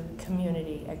 cohesive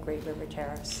community at Great River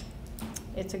Terrace.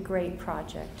 It's a great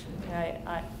project.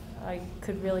 I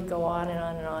could really go on and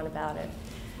on and on about it.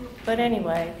 But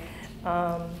anyway,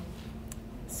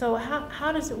 so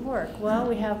how does it work? Well,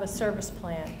 we have a service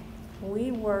plan.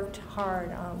 we worked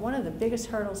hard on one of the biggest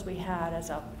hurdles we had as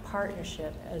a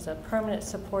partnership, as a permanent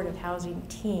supportive housing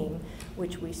team,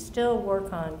 which we still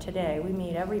work on today. We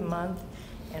meet every month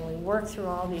and we work through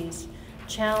all these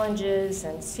challenges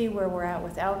and see where we're at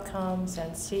with outcomes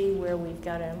and see where we've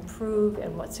got to improve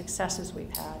and what successes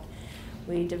we've had.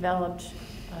 We developed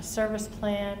a service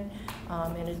plan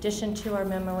in addition to our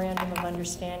memorandum of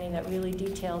understanding that really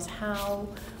details how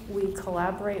we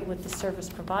collaborate with the service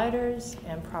providers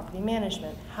and property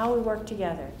management, how we work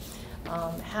together,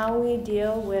 how we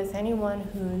deal with anyone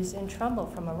who's in trouble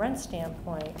from a rent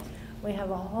standpoint. We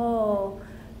have a whole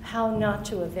how not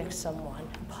to evict someone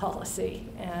policy,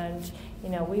 and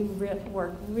we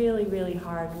work really, really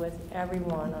hard with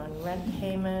everyone on rent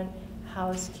payment,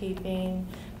 housekeeping,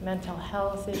 mental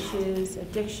health issues,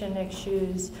 addiction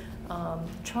issues,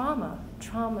 trauma.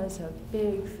 Trauma is a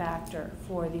big factor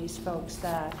for these folks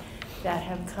that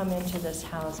have come into this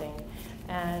housing.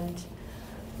 And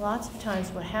lots of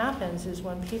times what happens is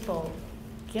when people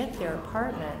get their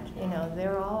apartment,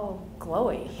 they're all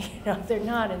glowy. They're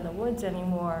not in the woods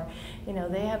anymore.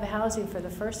 They have housing for the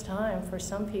first time for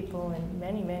some people in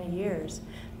many, many years.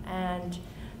 And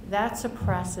that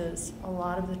suppresses a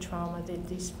lot of the trauma that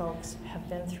these folks have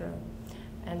been through.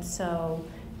 And so,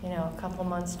 a couple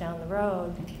months down the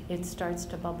road, it starts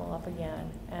to bubble up again.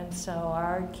 And so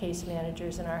our case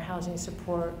managers and our housing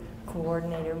support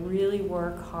coordinator really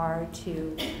work hard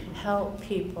to help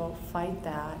people fight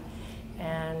that.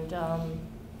 And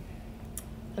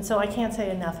so I can't say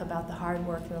enough about the hard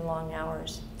work and the long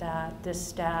hours that this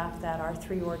staff, that our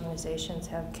 3 organizations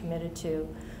have committed to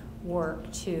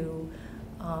work to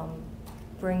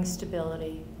bring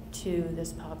stability to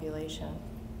this population.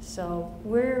 So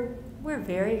we're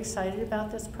very excited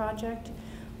about this project.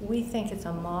 We think it's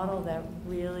a model that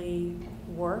really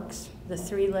works. The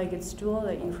 3-legged stool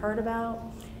that you've heard about,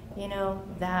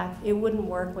 that it wouldn't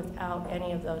work without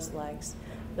any of those legs.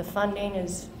 The funding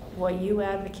is what you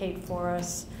advocate for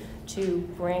us to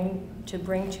bring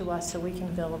to us so we can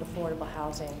build affordable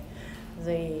housing.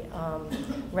 The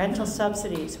rental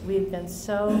subsidies, we've been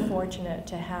so fortunate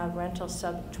to have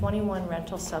 21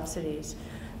 rental subsidies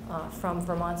from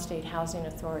Vermont State Housing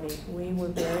Authority. We were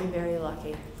very, very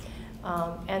lucky.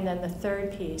 And then the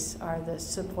third piece are the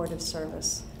supportive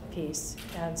service piece.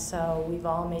 And so we've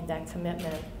all made that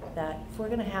commitment that if we're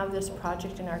going to have this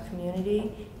project in our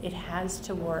community, it has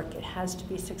to work. It has to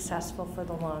be successful for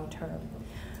the long term.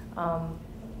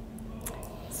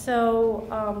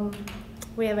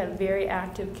 We have a very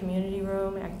active community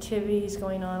room, activities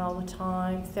going on all the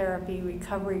time, therapy,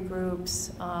 recovery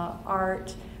groups,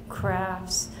 art,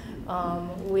 crafts.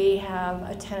 We have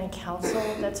a tenant council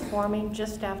that's forming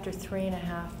just after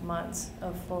 3.5 months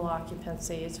of full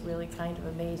occupancy. It's really kind of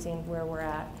amazing where we're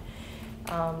at.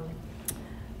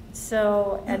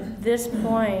 So at this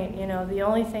point, the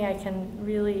only thing I can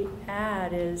really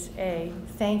add is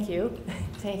thank you.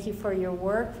 Thank you for your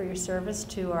work, for your service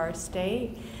to our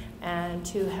state, and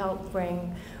to help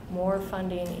bring more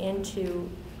funding into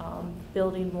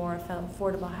building more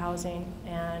affordable housing,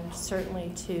 and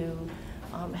certainly to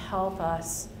help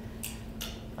us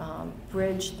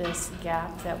bridge this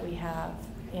gap that we have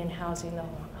in housing the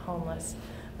homeless.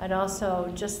 I'd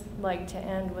also just like to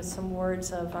end with some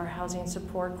words of our housing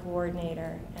support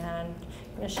coordinator. And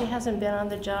she hasn't been on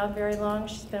the job very long.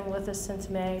 She's been with us since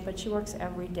May, but she works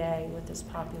every day with this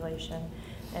population,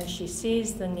 and she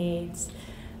sees the needs.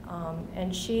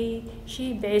 And she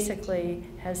basically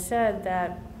has said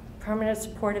that permanent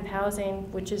supportive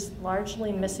housing, which is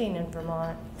largely missing in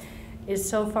Vermont, is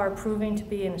so far proving to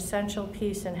be an essential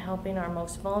piece in helping our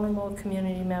most vulnerable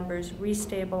community members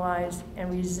restabilize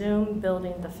and resume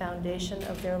building the foundation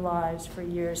of their lives for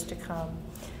years to come.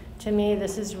 To me,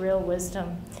 this is real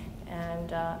wisdom,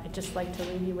 and I'd just like to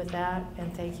leave you with that,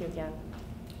 and thank you again.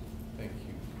 Thank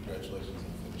you. Congratulations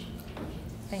on finishing that project.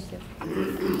 Thank you.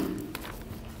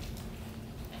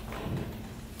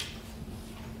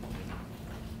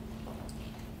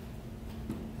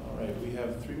 All right, we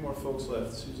have 3 more folks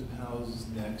left. Susan Howe's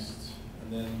next,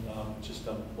 and then just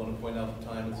want to point out the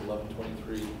time. It's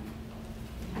 11:23.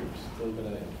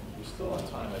 We're still on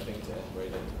time, I think, to end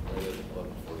right at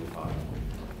 11:45.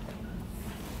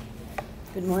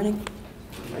 Good morning.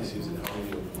 Hi, Susan. How are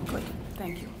you? Good.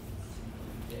 Thank you.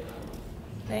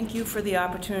 Thank you for the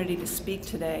opportunity to speak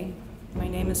today. My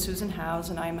name is Susan Howes,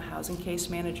 and I am a housing case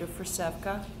manager for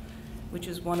SEVCA, which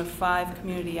is one of 5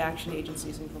 community action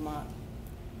agencies in Vermont.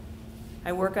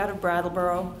 I work out of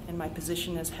Brattleboro, and my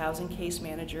position as housing case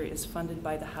manager is funded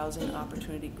by the Housing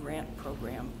Opportunity Grant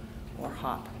Program, or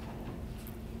HOP.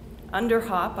 Under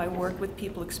HOP, I work with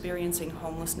people experiencing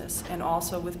homelessness and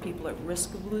also with people at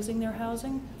risk of losing their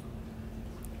housing.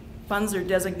 Funds are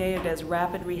designated as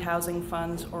rapid rehousing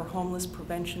funds or homeless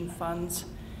prevention funds,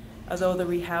 although the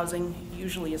rehousing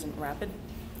usually isn't rapid,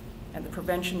 and the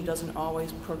prevention doesn't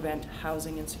always prevent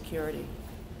housing insecurity.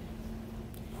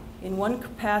 In one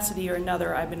capacity or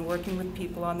another, I've been working with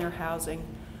people on their housing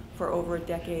for over a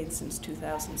decade, since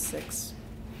 2006.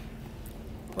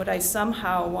 What I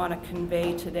somehow want to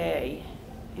convey today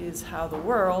is how the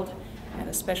world, and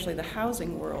especially the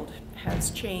housing world, has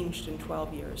changed in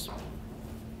 12 years.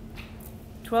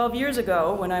 12 years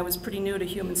ago, when I was pretty new to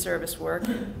human service work,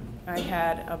 I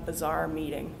had a bizarre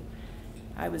meeting.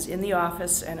 I was in the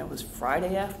office, and it was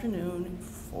Friday afternoon,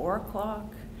 4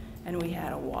 o'clock, and we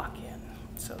had a walk-in.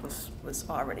 So this was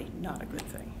already not a good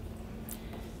thing.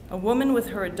 A woman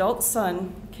with her adult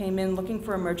son came in looking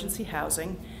for emergency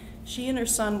housing. She and her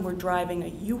son were driving a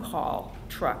U-Haul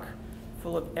truck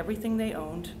full of everything they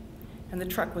owned, and the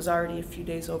truck was already a few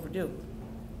days overdue.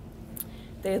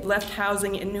 They had left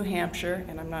housing in New Hampshire,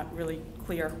 and I'm not really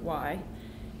clear why,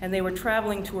 and they were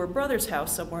traveling to her brother's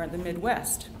house somewhere in the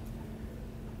Midwest.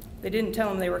 They didn't tell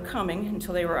him they were coming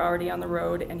until they were already on the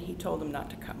road, and he told them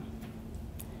not to come.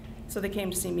 So they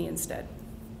came to see me instead.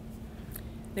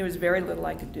 There was very little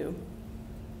I could do.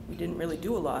 We didn't really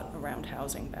do a lot around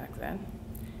housing back then.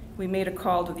 We made a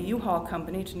call to the U-Haul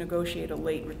company to negotiate a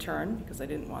late return because I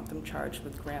didn't want them charged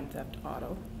with grand theft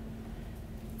auto.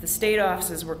 The state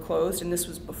offices were closed, and this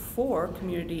was before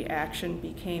Community Action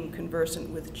became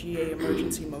conversant with GA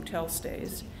emergency motel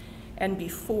stays, and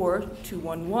before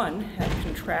 211 had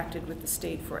contracted with the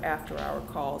state for after-hour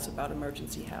calls about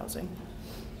emergency housing.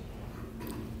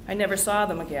 I never saw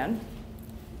them again.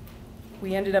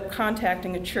 We ended up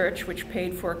contacting a church which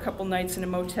paid for a couple nights in a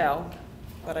motel,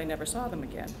 but I never saw them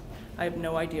again. I have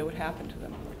no idea what happened to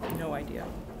them, no idea.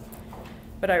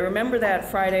 But I remember that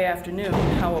Friday afternoon,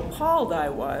 how appalled I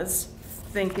was,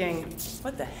 thinking,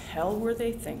 what the hell were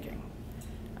they thinking?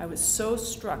 I was so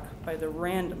struck by the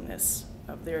randomness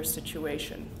of their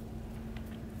situation.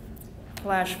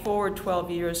 Flash forward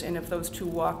 12 years, and if those two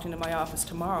walked into my office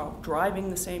tomorrow, driving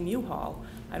the same U-Haul,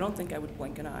 I don't think I would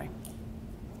blink an eye.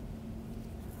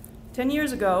 10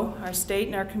 years ago, our state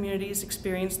and our communities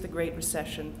experienced the Great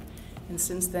Recession, and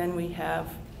since then we have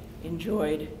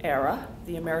enjoyed ARA,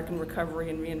 the American Recovery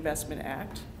and Reinvestment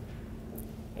Act,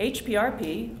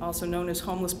 HPRP, also known as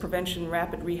Homeless Prevention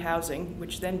Rapid Rehousing,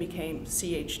 which then became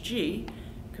CHG,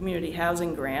 Community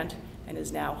Housing Grant, and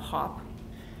is now HOP.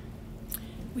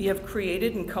 We have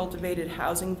created and cultivated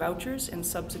housing vouchers and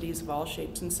subsidies of all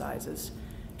shapes and sizes,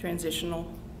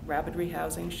 transitional, rapid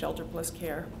rehousing, shelter plus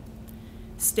care.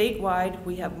 Statewide,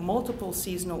 we have multiple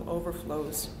seasonal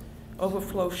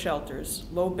overflow shelters,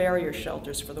 low barrier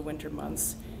shelters for the winter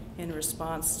months in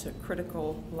response to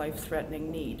critical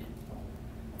life-threatening need.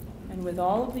 And with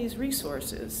all of these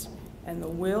resources and the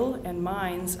will and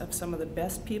minds of some of the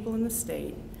best people in the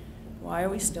state, why are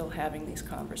we still having these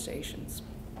conversations?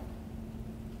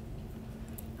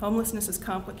 Homelessness is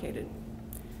complicated,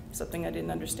 something I didn't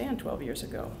understand 12 years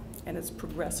ago, and it's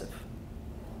progressive.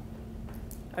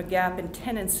 A gap in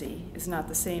tenancy is not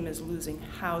the same as losing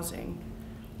housing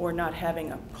or not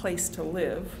having a place to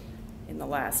live in the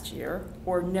last year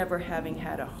or never having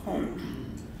had a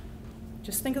home.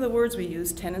 Just think of the words we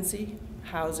use: tenancy,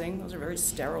 housing, those are very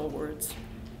sterile words.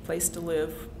 Place to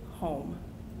live, home,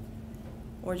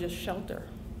 or just shelter.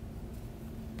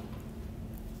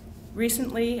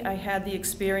 Recently, I had the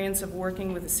experience of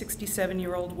working with a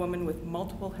 67-year-old woman with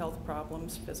multiple health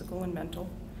problems, physical and mental,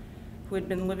 who had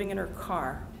been living in her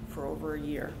car for over a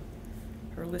year.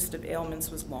 Her list of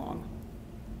ailments was long.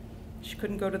 She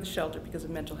couldn't go to the shelter because of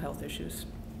mental health issues.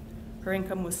 Her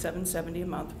income was $770 a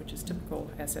month, which is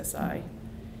typical SSI.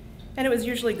 And it was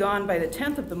usually gone by the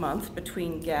 10th of the month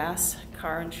between gas,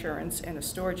 car insurance, and a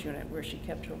storage unit where she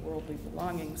kept her worldly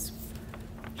belongings.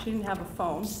 She didn't have a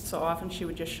phone, so often she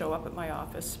would just show up at my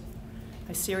office.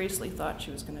 I seriously thought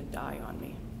she was going to die on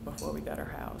me before we got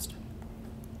her housed.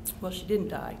 Well, she didn't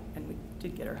die, and we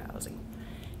did get her housing.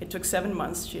 It took 7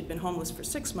 months. She had been homeless for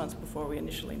 6 months before we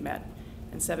initially met,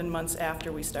 and 7 months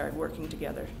after we started working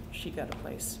together, she got a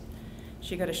place.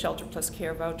 She got a shelter plus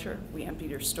care voucher. We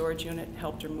emptied her storage unit,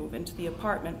 helped her move into the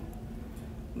apartment.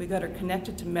 We got her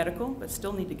connected to medical, but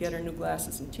still need to get her new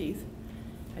glasses and teeth.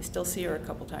 I still see her a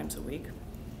couple times a week.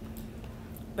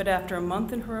 But after a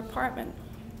month in her apartment,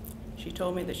 she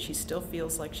told me that she still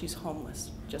feels like she's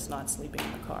homeless, just not sleeping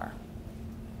in the car.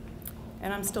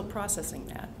 And I'm still processing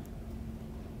that,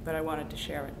 but I wanted to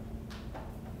share it.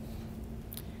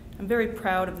 I'm very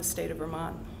proud of the state of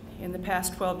Vermont. In the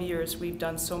past 12 years, we've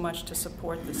done so much to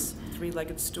support this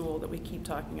three-legged stool that we keep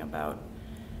talking about.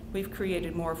 We've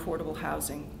created more affordable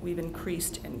housing. We've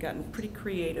increased and gotten pretty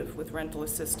creative with rental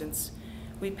assistance.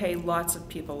 We pay lots of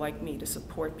people like me to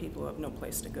support people who have no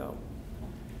place to go.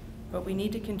 But we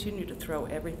need to continue to throw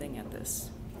everything at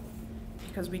this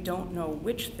because we don't know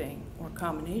which thing or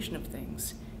combination of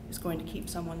things is going to keep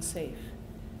someone safe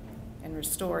and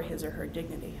restore his or her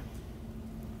dignity.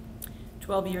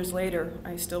 12 years later,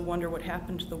 I still wonder what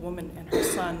happened to the woman and her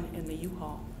son in the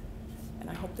U-Haul, and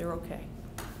I hope they're okay.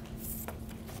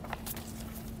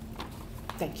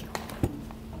 Thank you.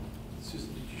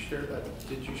 Susan, did you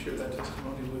share that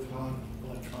testimony with Ron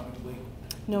electronically?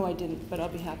 No, I didn't, but I'll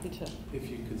be happy to. If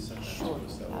you could send that Sure, to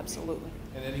us, that would absolutely.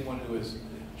 be. And anyone who has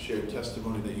shared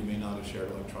testimony that you may not have shared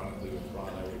electronically with Ron,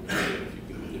 I would appreciate it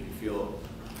if you feel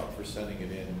up for sending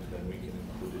it in, then we can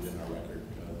include it in our record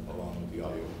along with the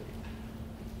audio.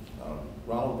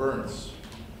 Ronald Burns.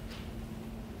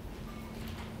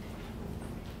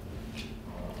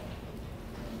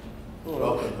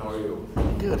 Welcome, how are you?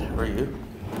 Good, how are you?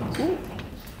 Good.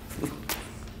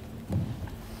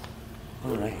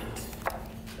 All right.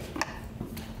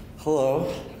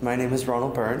 Hello, my name is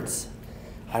Ronald Burns.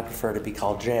 I prefer to be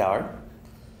called JR.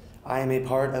 I am a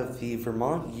part of the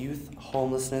Vermont Youth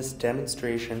Homelessness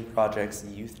Demonstration Project's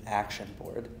Youth Action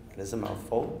Board. That is a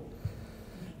mouthful.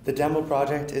 The Demo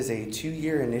Project is a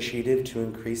 2-year initiative to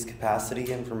increase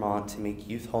capacity in Vermont to make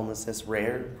youth homelessness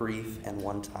rare, brief, and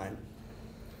one-time.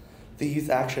 The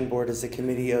Youth Action Board is a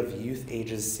committee of youth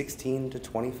ages 16 to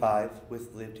 25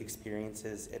 with lived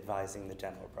experiences advising the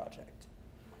Demo Project.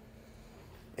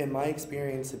 In my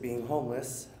experience of being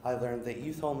homeless, I learned that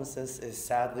youth homelessness is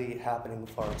sadly happening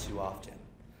far too often.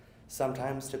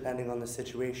 Sometimes, depending on the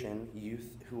situation,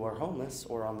 youth who are homeless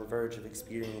or on the verge of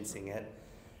experiencing it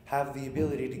have the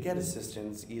ability to get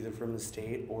assistance either from the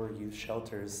state or youth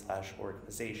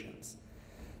shelters/organizations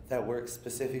that work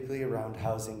specifically around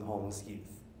housing homeless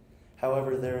youth.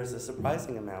 However, there is a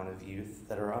surprising amount of youth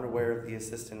that are unaware of the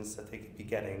assistance that they could be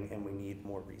getting, and we need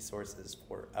more resources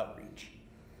for outreach.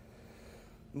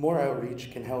 More outreach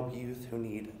can help youth who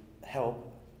need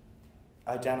help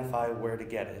identify where to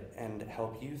get it and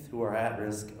help youth who are at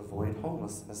risk avoid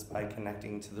homelessness by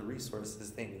connecting to the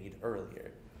resources they need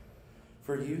earlier.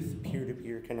 For youth,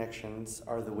 peer-to-peer connections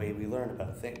are the way we learn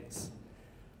about things.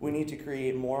 We need to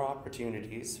create more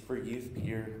opportunities for youth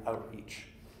peer outreach.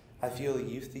 I feel a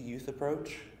youth-to-youth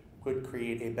approach would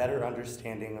create a better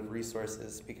understanding of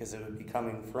resources because it would be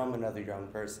coming from another young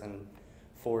person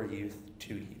for youth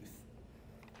to youth.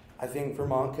 I think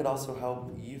Vermont could also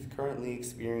help youth currently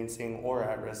experiencing or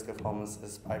at risk of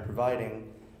homelessness by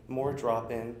providing more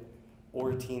drop-in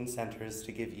or teen centers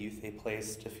to give youth a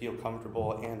place to feel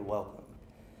comfortable and welcome,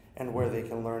 and where they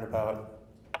can learn about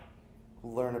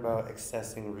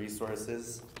accessing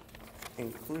resources,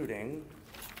 including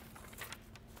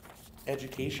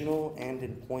educational and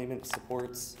employment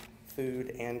supports,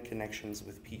 food, and connections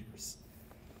with peers.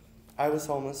 I was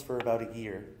homeless for about a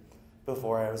year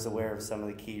before I was aware of some of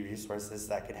the key resources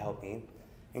that could help me,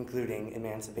 including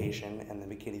emancipation and the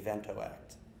McKinney-Vento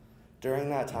Act. During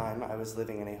that time, I was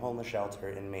living in a homeless shelter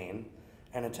in Maine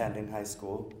and attending high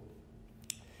school.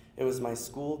 It was my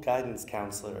school guidance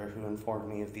counselor who informed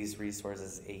me of these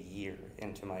resources a year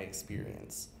into my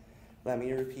experience. Let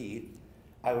me repeat,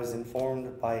 I was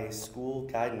informed by a school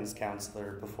guidance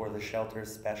counselor before the shelter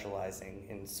specializing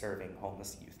in serving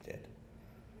homeless youth did.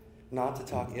 Not to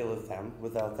talk ill of them,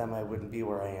 without them I wouldn't be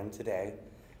where I am today,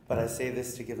 but I say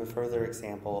this to give a further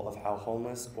example of how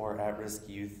homeless or at-risk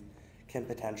youth can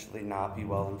potentially not be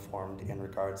well informed in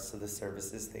regards to the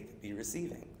services they could be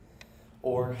receiving,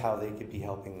 or how they could be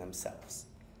helping themselves.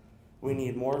 We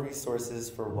need more resources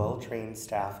for well-trained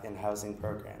staff in housing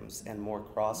programs and more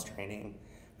cross-training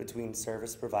between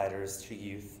service providers to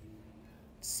youth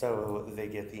so they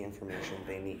get the information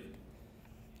they need.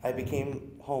 I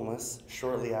became homeless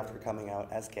shortly after coming out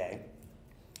as gay,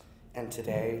 and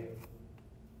today,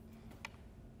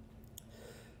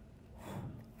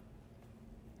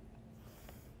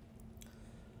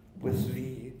 with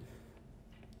the,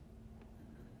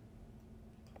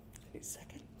 give me a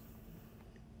second.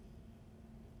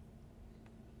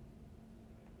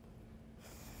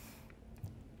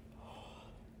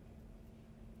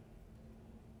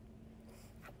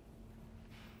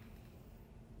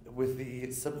 With the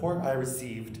support I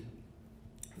received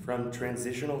from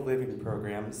transitional living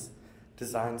programs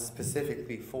designed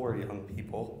specifically for young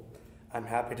people, I'm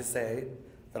happy to say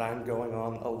that I'm going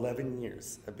on 11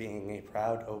 years of being a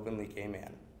proud, openly gay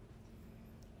man.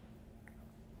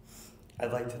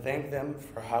 I'd like to thank them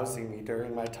for housing me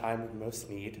during my time of most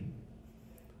need,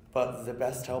 but the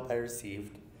best help I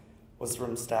received was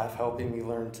from staff helping me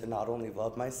learn to not only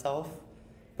love myself,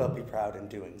 but be proud in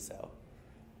doing so.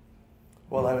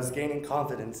 While I was gaining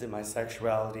confidence in my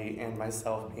sexuality and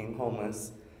myself being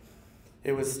homeless,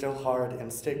 it was still hard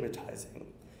and stigmatizing,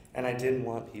 and I didn't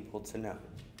want people to know.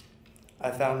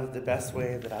 I found that the best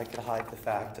way that I could hide the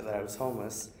fact that I was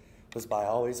homeless was by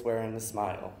always wearing a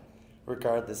smile,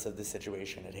 regardless of the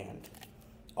situation at hand.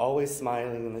 Always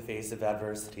smiling in the face of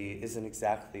adversity isn't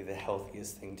exactly the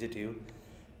healthiest thing to do,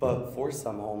 but for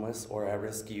some homeless or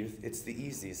at-risk youth, it's the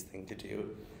easiest thing to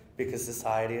do, because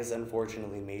society has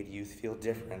unfortunately made youth feel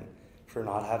different for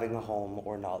not having a home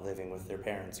or not living with their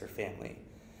parents or family,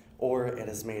 or it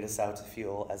has made us out to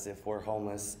feel as if we're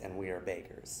homeless and we are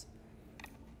beggars.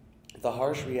 The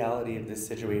harsh reality of this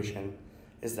situation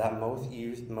is that most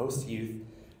youth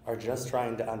are just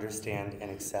trying to understand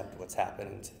and accept what's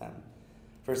happening to them.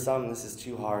 For some, this is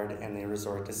too hard and they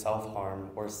resort to self-harm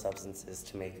or substances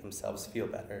to make themselves feel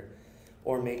better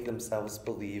or make themselves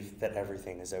believe that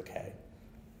everything is okay.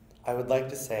 I would like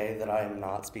to say that I am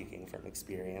not speaking from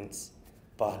experience,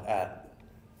 but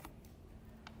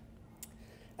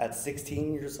at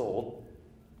 16 years old,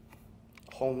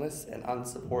 homeless and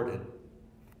unsupported,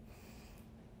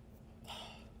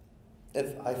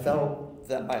 if I felt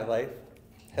that my life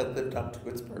had lived up to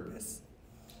its purpose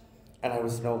and I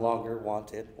was no longer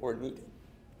wanted or needed.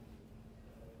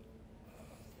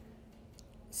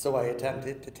 So I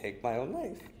attempted to take my own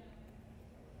life.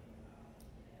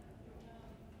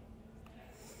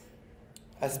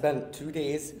 I spent 2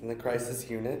 days in the crisis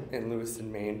unit in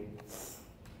Lewiston, Maine,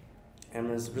 and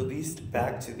was released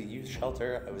back to the youth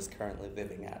shelter I was currently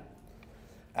living at.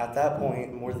 At that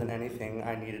point, more than anything,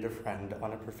 I needed a friend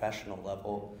on a professional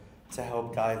level to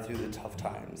help guide through the tough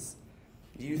times.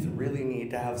 Youth really need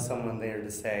to have someone there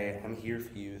to say, I'm here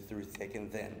for you through thick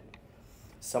and thin.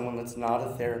 Someone that's not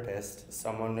a therapist,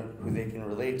 someone who they can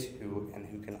relate to and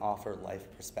who can offer life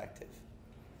perspective.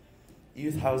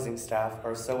 Youth housing staff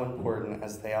are so important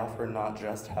as they offer not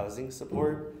just housing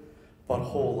support, but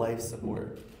whole life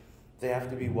support. They have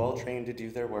to be well trained to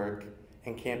do their work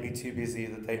and can't be too busy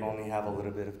that they only have a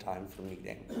little bit of time for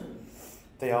meeting.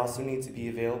 They also need to be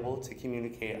available to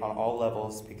communicate on all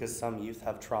levels because some youth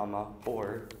have trauma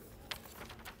or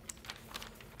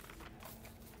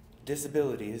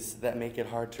disabilities that make it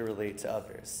hard to relate to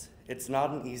others. It's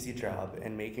not an easy job,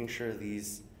 and making sure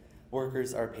these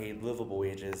workers are paid livable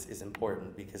wages is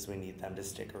important because we need them to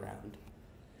stick around.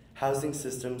 Housing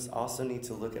systems also need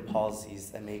to look at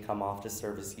policies that may come off to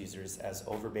service users as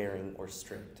overbearing or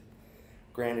strict.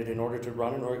 Granted, in order to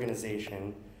run an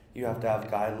organization, you have to have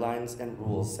guidelines and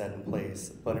rules set in place,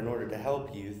 but in order to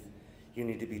help youth, you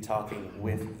need to be talking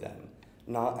with them,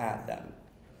 not at them,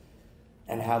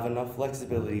 and have enough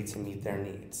flexibility to meet their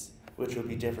needs, which will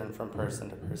be different from person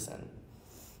to person.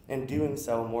 In doing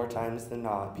so, more times than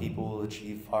not, people will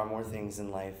achieve far more things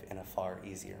in life in a far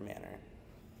easier manner.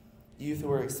 Youth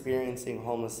who are experiencing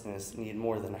homelessness need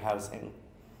more than housing.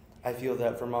 I feel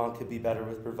that Vermont could be better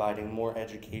with providing more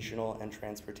educational and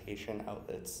transportation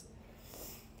outlets.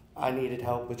 I needed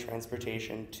help with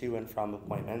transportation to and from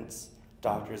appointments,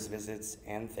 doctor's visits,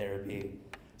 and therapy.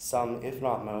 Some, if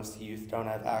not most, youth don't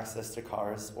have access to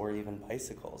cars or even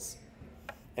bicycles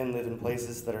and live in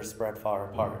places that are spread far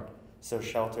apart, so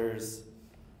shelters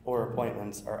or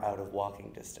appointments are out of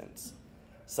walking distance.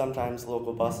 Sometimes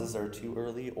local buses are too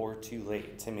early or too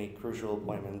late to make crucial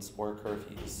appointments or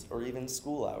curfews or even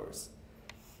school hours.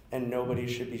 And nobody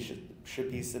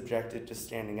should be subjected to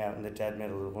standing out in the dead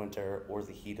middle of winter or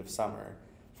the heat of summer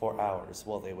for hours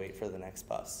while they wait for the next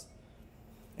bus.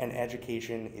 And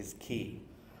education is key.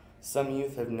 Some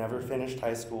youth have never finished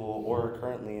high school or are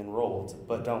currently enrolled,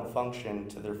 but don't function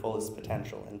to their fullest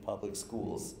potential in public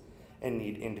schools and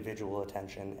need individual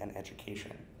attention and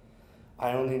education.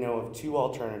 I only know of 2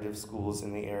 alternative schools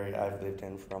in the area I've lived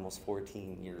in for almost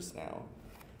 14 years now.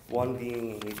 One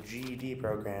being a GED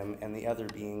program and the other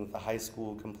being the high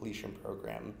school completion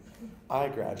program I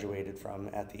graduated from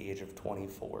at the age of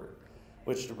 24,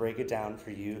 which, to break it down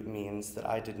for you, means that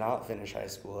I did not finish high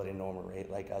school at a normal rate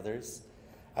like others.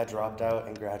 I dropped out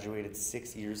and graduated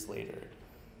 6 years later.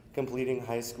 Completing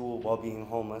high school while being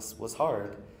homeless was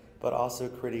hard, but also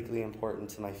critically important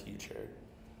to my future.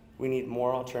 We need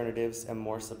more alternatives and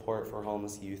more support for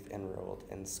homeless youth enrolled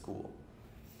in school.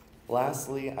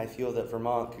 Lastly, I feel that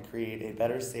Vermont could create a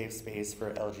better safe space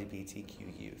for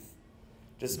LGBTQ youth.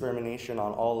 Discrimination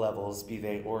on all levels, be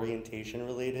they orientation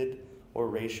related or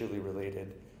racially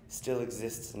related, still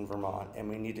exists in Vermont, and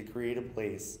we need to create a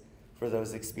place for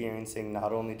those experiencing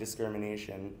not only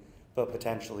discrimination, but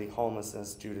potentially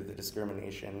homelessness due to the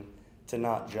discrimination, to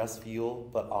not just feel,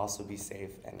 but also be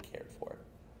safe and cared for.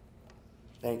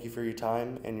 Thank you for your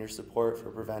time and your support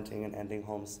for preventing and ending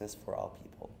homelessness for all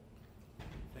people.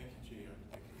 Thank you, Gio.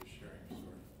 Thank you for sharing your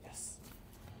story. Yes.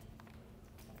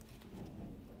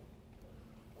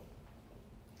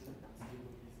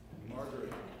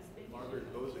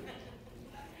 Margaret Bozick,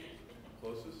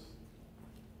 closest.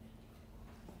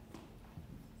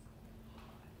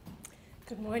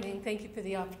 Good morning. Thank you for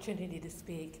the opportunity to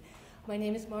speak. My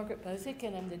name is Margaret Bozick,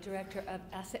 and I'm the Director of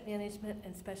Asset Management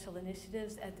and Special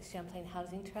Initiatives at the Champlain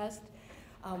Housing Trust,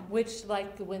 which,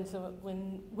 like the Windsor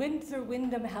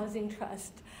Wyndham Housing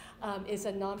Trust, is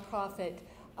a nonprofit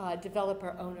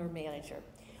developer, owner, manager.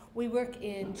 We work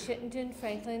in Chittenden,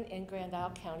 Franklin, and Grand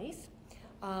Isle counties,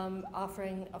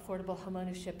 offering affordable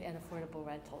homeownership and affordable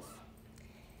rentals.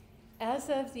 As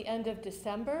of the end of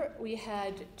December, we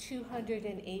had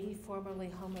 280 formerly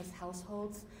homeless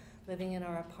households living in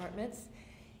our apartments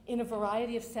in a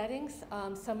variety of settings,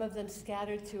 some of them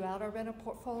scattered throughout our rental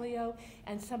portfolio,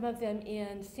 and some of them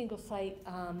in single-site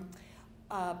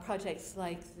projects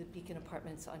like the Beacon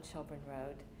Apartments on Shelburne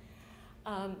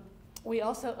Road. We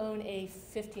also own a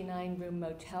 59-room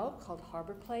motel called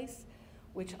Harbor Place,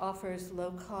 which offers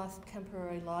low-cost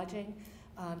temporary lodging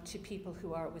to people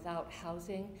who are without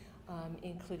housing,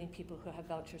 including people who have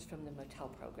vouchers from the motel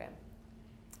program.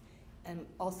 I'm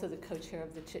also the co-chair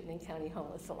of the Chittenden County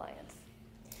Homeless Alliance.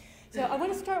 So I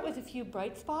want to start with a few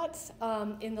bright spots.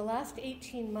 In the last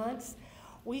 18 months,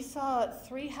 we saw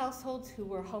 3 households who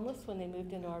were homeless when they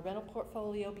moved into our rental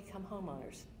portfolio become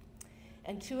homeowners.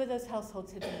 And 2 of those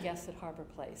households have been guests at Harbor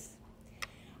Place.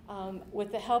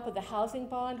 With the help of the housing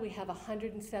bond, we have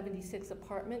 176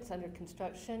 apartments under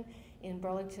construction in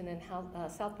Burlington and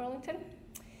South Burlington.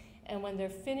 And when they're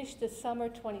finished this summer,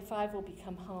 25 will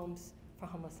become homes for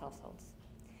homeless households.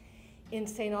 In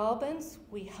St. Albans,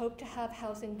 we hope to have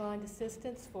housing bond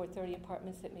assistance for 30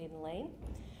 apartments at Maiden Lane,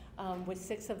 with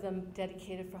 6 of them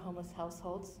dedicated for homeless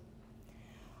households.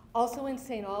 Also in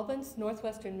St. Albans,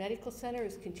 Northwestern Medical Center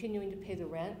is continuing to pay the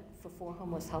rent for 4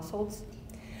 homeless households.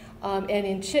 And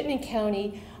in Chittenden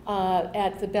County,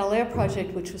 at the Bel Air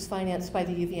project, which was financed by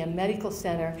the UVM Medical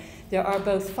Center, there are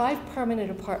both 5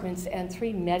 permanent apartments and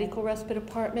 3 medical respite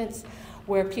apartments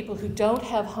where people who don't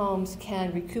have homes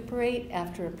can recuperate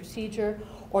after a procedure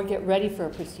or get ready for a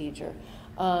procedure.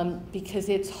 Because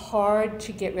it's hard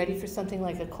to get ready for something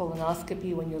like a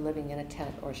colonoscopy when you're living in a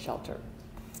tent or a shelter.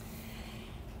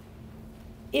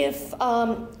 If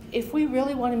we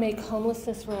really want to make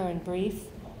homelessness rare and brief,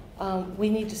 we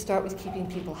need to start with keeping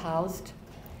people housed.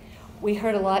 We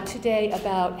heard a lot today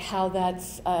about how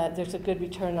there's a good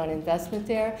return on investment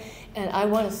there, and I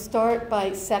want to start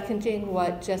by seconding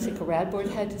what Jessica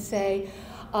Radbourd had to say.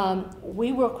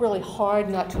 We work really hard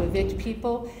not to evict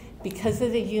people because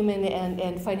of the human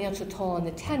and financial toll on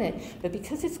the tenant, but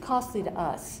because it's costly to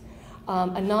us.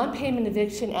 A non-payment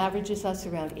eviction averages us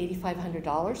around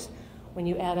 $8,500. When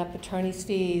you add up attorney's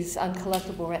fees,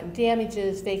 uncollectible rent and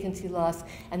damages, vacancy loss,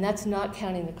 and that's not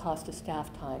counting the cost of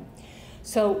staff time.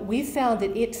 So we found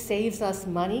that it saves us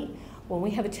money when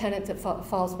we have a tenant that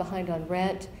falls behind on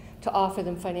rent to offer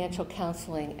them financial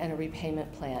counseling and a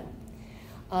repayment plan.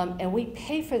 And we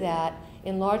pay for that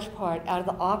in large part out of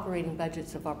the operating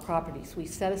budgets of our properties. We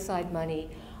set aside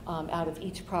money out of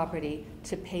each property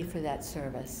to pay for that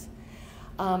service.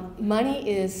 Money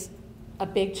is a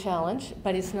big challenge,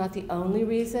 but it's not the only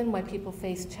reason why people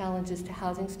face challenges to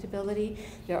housing stability.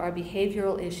 There are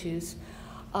behavioral issues.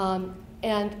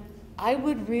 And I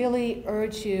would really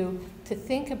urge you to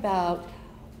think about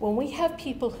when we have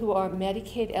people who are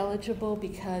Medicaid eligible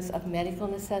because of medical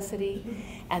necessity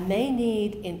and they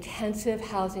need intensive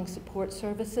housing support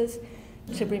services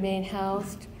to remain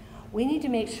housed, we need to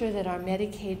make sure that our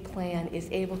Medicaid plan is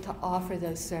able to offer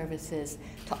those services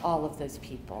to all of those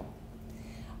people.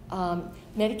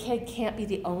 Medicaid can't be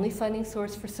the only funding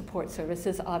source for support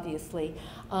services, obviously,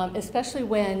 especially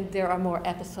when there are more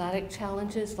episodic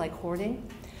challenges like hoarding.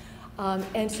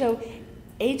 And so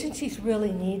agencies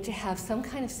really need to have some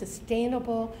kind of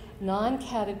sustainable,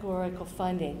 non-categorical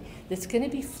funding that's going to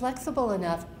be flexible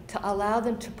enough to allow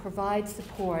them to provide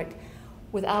support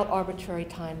without arbitrary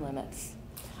time limits.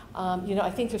 I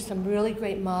think there's some really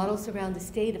great models around the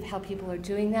state of how people are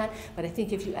doing that, but I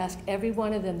think if you ask every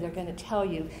one of them, they're going to tell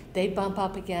you they bump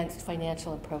up against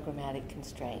financial and programmatic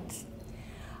constraints.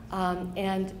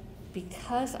 And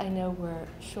because I know we're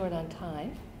short on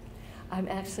time, I'm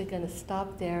actually going to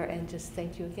stop there and just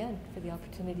thank you again for the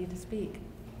opportunity to speak.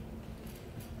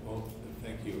 Well,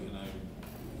 thank you,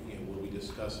 and we'll be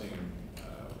discussing,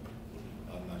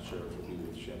 I'm not sure if it'll be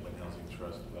with Champlain Housing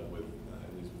Trust, but with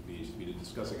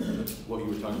discussing what you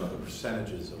were talking about, the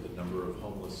percentages of the number of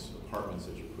homeless apartments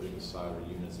that you're putting aside or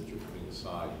units that you're putting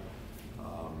aside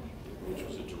which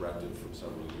was a directive from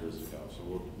several years ago.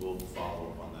 So we'll follow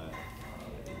up on that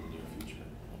in the near future.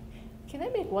 Can I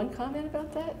make one comment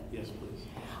about that? Yes, please.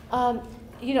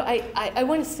 You know, I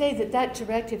want to say that that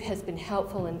directive has been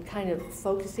helpful in kind of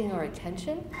focusing our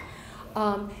attention,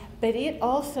 but it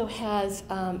also has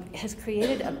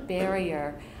created a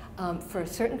barrier for a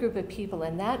certain group of people,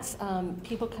 and that's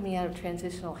people coming out of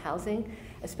transitional housing,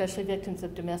 especially victims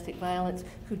of domestic violence,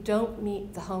 who don't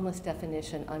meet the homeless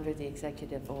definition under the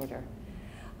executive order,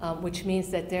 which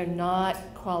means that they're not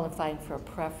qualifying for a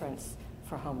preference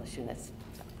for homeless units.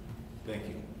 Thank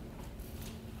you.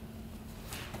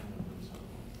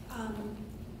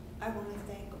 I want to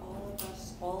thank all of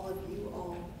us, all of you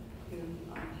all, who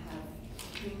have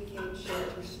communicated, shared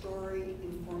your story,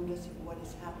 informed us of what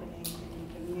is happening in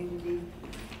the community,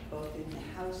 both in the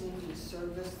housing, the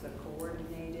service, the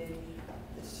coordinated,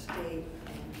 the state,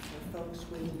 and for folks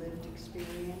with lived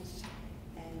experience.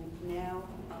 And now,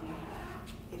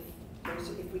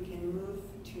 if we can move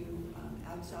to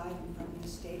outside in front of the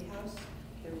State House,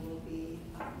 there will be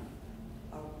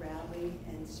a rally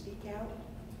and speak out.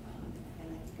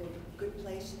 And I think a good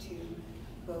place to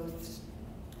both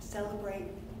celebrate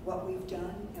what we've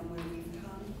done and where we've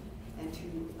come, and to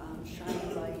shine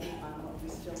a light on what we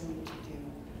still need to do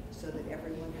so that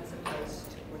everyone has a place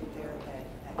to put their head.